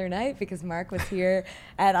just the other night because Mark was here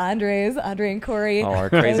at Andre and Corey. Oh, our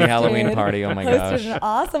crazy Halloween party. Oh my hosted gosh. an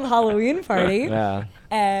awesome Halloween party. Yeah.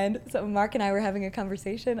 And so Mark and I were having a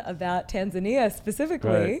conversation about Tanzania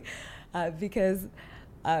specifically, because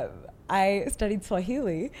I studied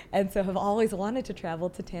Swahili and so have always wanted to travel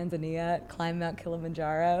to Tanzania, climb Mount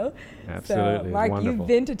Kilimanjaro. Absolutely, So, it's Mark, wonderful. you've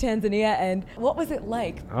been to Tanzania, and what was it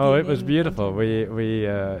like? Oh, being it was in beautiful.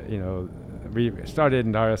 Tanzania? We started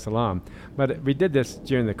in Dar es Salaam, but we did this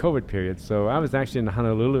during the COVID period. So I was actually in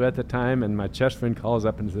Honolulu at the time, and my chess friend calls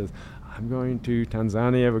up and says, "I'm going to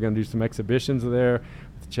Tanzania. We're going to do some exhibitions there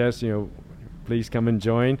with chess. Please come and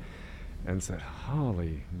join." And said,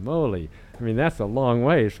 "Holy moly! I mean, that's a long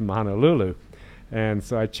ways from Honolulu." And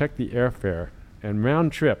so I checked the airfare, and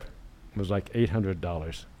round trip was like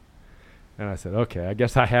 $800. And I said, "Okay, I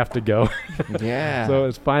guess I have to go." Yeah. So it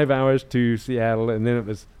was 5 hours to Seattle, and then it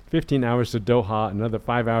was 15 hours to Doha, another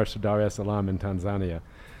 5 hours to Dar es Salaam in Tanzania.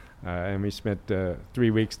 And we spent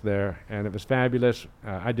 3 weeks there, and it was fabulous.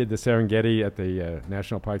 I did the Serengeti at the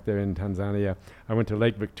national park there in Tanzania. I went to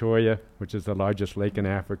Lake Victoria, which is the largest lake in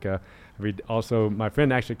Africa. My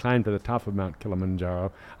friend actually climbed to the top of Mount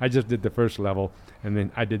Kilimanjaro. I just did the first level, and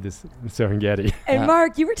then I did this Serengeti. And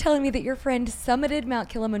Mark, you were telling me that your friend summited Mount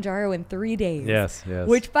Kilimanjaro in 3 days. Yes.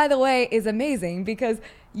 Which, by the way, is amazing because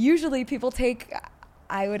usually people take,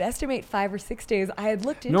 I would estimate 5 or 6 days. I had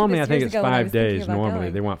looked into Normally, this I think years it's ago when I 5 was thinking days. about Normally,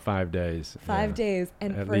 going. they want 5 days. 5 Yeah. days.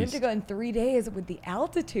 And At for him least. to go in 3 days with the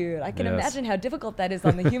altitude, I can Yes. imagine how difficult that is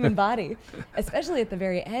on the human body, especially at the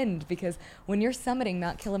very end, because when you're summiting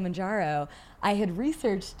Mount Kilimanjaro, I had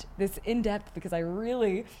researched this in depth because I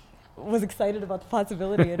really was excited about the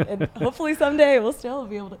possibility, and hopefully someday we'll still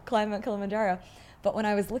be able to climb Mount Kilimanjaro. But when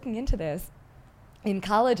I was looking into this, in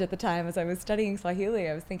college at the time, as I was studying Swahili,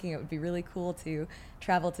 I was thinking it would be really cool to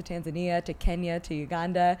travel to Tanzania, to Kenya, to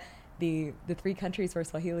Uganda, the 3 countries where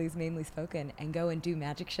Swahili is mainly spoken, and go and do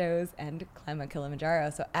magic shows and climb Mount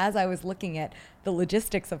Kilimanjaro. So as I was looking at the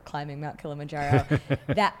logistics of climbing Mount Kilimanjaro,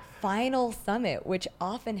 that final summit, which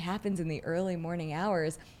often happens in the early morning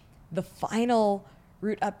hours, the final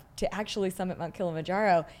route up to actually summit Mount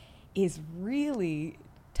Kilimanjaro is really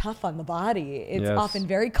tough on the body. It's Yes. often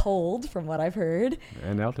very cold, from what I've heard.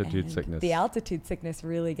 And altitude And sickness. The altitude sickness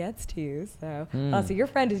really gets to you. So, Mm. so your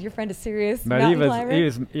friend is a serious But mountain climber. he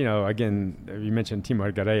was, again, you mentioned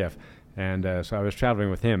Timur Gareev, and so I was traveling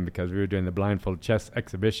with him because we were doing the blindfold chess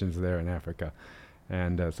exhibitions there in Africa,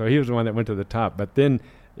 and so he was the one that went to the top. But then,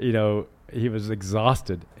 he was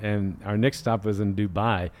exhausted, and our next stop was in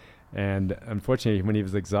Dubai, and unfortunately, when he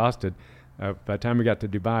was exhausted, by the time we got to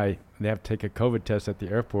Dubai, they have to take a COVID test at the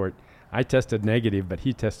airport. I tested negative, but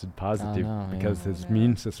he tested positive no, yeah. because his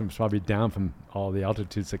immune system was probably down from all the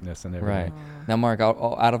altitude sickness and everything. Right. Now, Mark,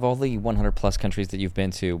 out of all the 100 plus countries that you've been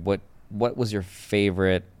to, what was your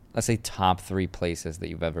favorite, let's say, top 3 places that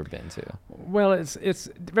you've ever been to? Well, it's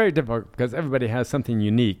very difficult because everybody has something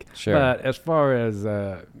unique. Sure. But as far as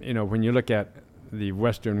when you look at the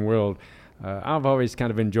Western world, I've always kind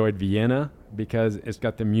of enjoyed Vienna because it's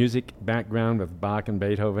got the music background with Bach and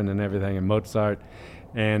Beethoven and everything and Mozart,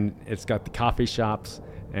 and it's got the coffee shops.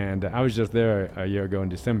 And I was just there a year ago in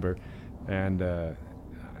December, and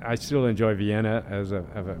I still enjoy Vienna as a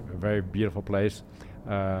very beautiful place.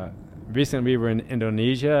 Recently we were in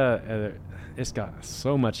Indonesia. It's got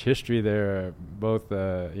so much history there, both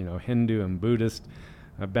Hindu and Buddhist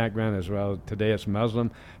background as well. Today it's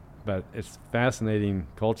Muslim, but it's fascinating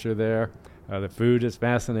culture there. The food is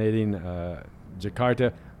fascinating.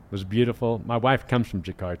 Jakarta was beautiful. My wife comes from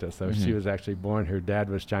Jakarta, so she was actually born. Her dad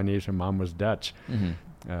was Chinese, her mom was Dutch.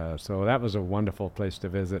 So that was a wonderful place to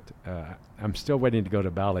visit. I'm still waiting to go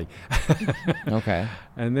to Bali. Okay.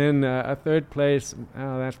 And then a third place,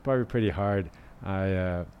 that's probably pretty hard.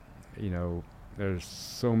 There's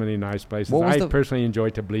so many nice places. I personally enjoy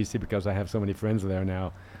Tbilisi because I have so many friends there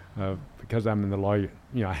now. Because I'm in the lawyer,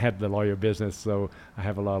 I had the lawyer business, so I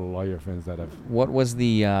have a lot of lawyer friends that have. What was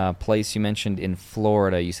the place you mentioned in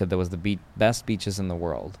Florida? You said that was the best beaches in the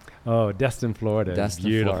world. Oh, Destin, Florida. Destin,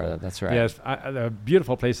 beautiful. Florida. That's right. Yes, there are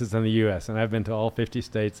beautiful places in the U.S., and I've been to all 50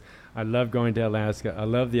 states. I love going to Alaska. I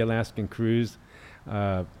love the Alaskan cruise.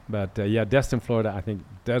 But Destin, Florida, I think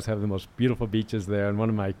does have the most beautiful beaches there, and one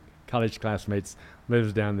of my college classmates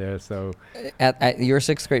lives down there. So at your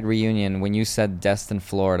 6th grade reunion, when you said Destin,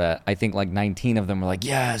 Florida, I think like 19 of them were like,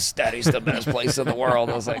 yes, Daddy's the best place in the world.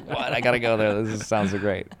 I was like, what? I got to go there. This sounds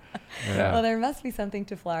great. Yeah. Well, there must be something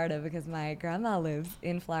to Florida because my grandma lives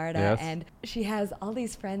in Florida, Yes. and she has all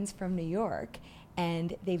these friends from New York,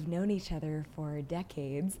 and they've known each other for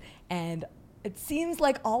decades, and it seems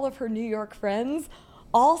like all of her New York friends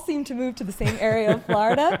all seem to move to the same area of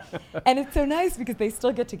Florida. And it's so nice because they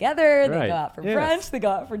still get together, they Right. go out for Yes. brunch, they go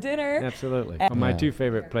out for dinner. Absolutely. And Well, my Yeah. two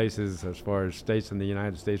favorite places as far as states in the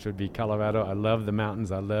United States would be Colorado. I love the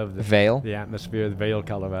mountains. I love the Vail? the atmosphere of Vail,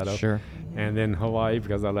 Colorado. Sure. And then Hawaii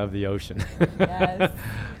because I love the ocean. Yes.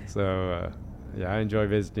 So, I enjoy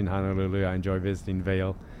visiting Honolulu. I enjoy visiting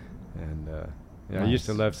Vail. And I used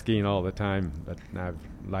to Nice. love skiing all the time, but now I've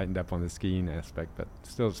lightened up on the skiing aspect. But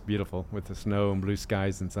still, it's beautiful with the snow and blue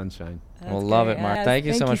skies and sunshine. That's Well, love great. it, Mark. Yes. Thank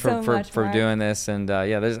you so much for Mark. doing this. And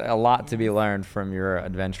there's a lot to be learned from your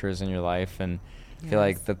adventures in your life. And I feel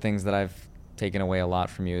like Yes. the things that I've taken away a lot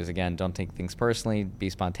from you is, again, don't take things personally, be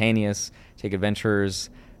spontaneous, take adventures,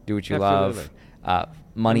 do what you Absolutely. love.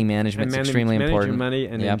 Money management is extremely manage important. your money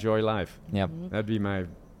and Yep. enjoy life. Yep. That'd be my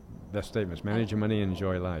best statements. Manage your money and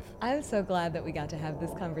enjoy life. I'm so glad that we got to have this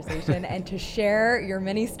conversation and to share your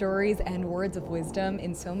many stories and words of wisdom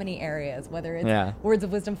in so many areas, whether it's words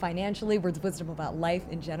of wisdom financially, words of wisdom about life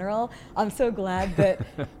in general. I'm so glad that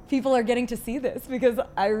people are getting to see this because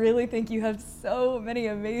I really think you have so many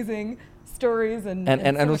amazing stories and And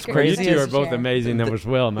so what's much Well, you crazy two to are both share. amazing as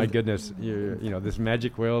well. My goodness, this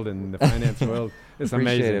magic world and the finance world, it's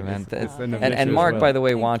Appreciate amazing. it, man. It's an And adventure as Mark, well. by the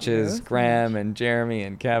way, Thank watches you so Graham much. and Jeremy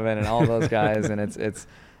and Kevin and all those guys, and it's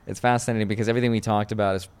fascinating because everything we talked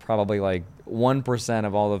about is probably like 1%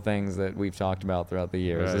 of all the things that we've talked about throughout the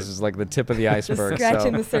years. Right. This is like the tip of the iceberg.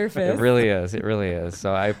 scratching so the surface. It really is. It really is.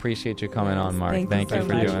 So I appreciate you coming on, Mark. Thank you you so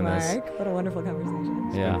for much, doing this. Mark. What a wonderful conversation.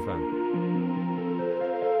 It's Yeah. been fun.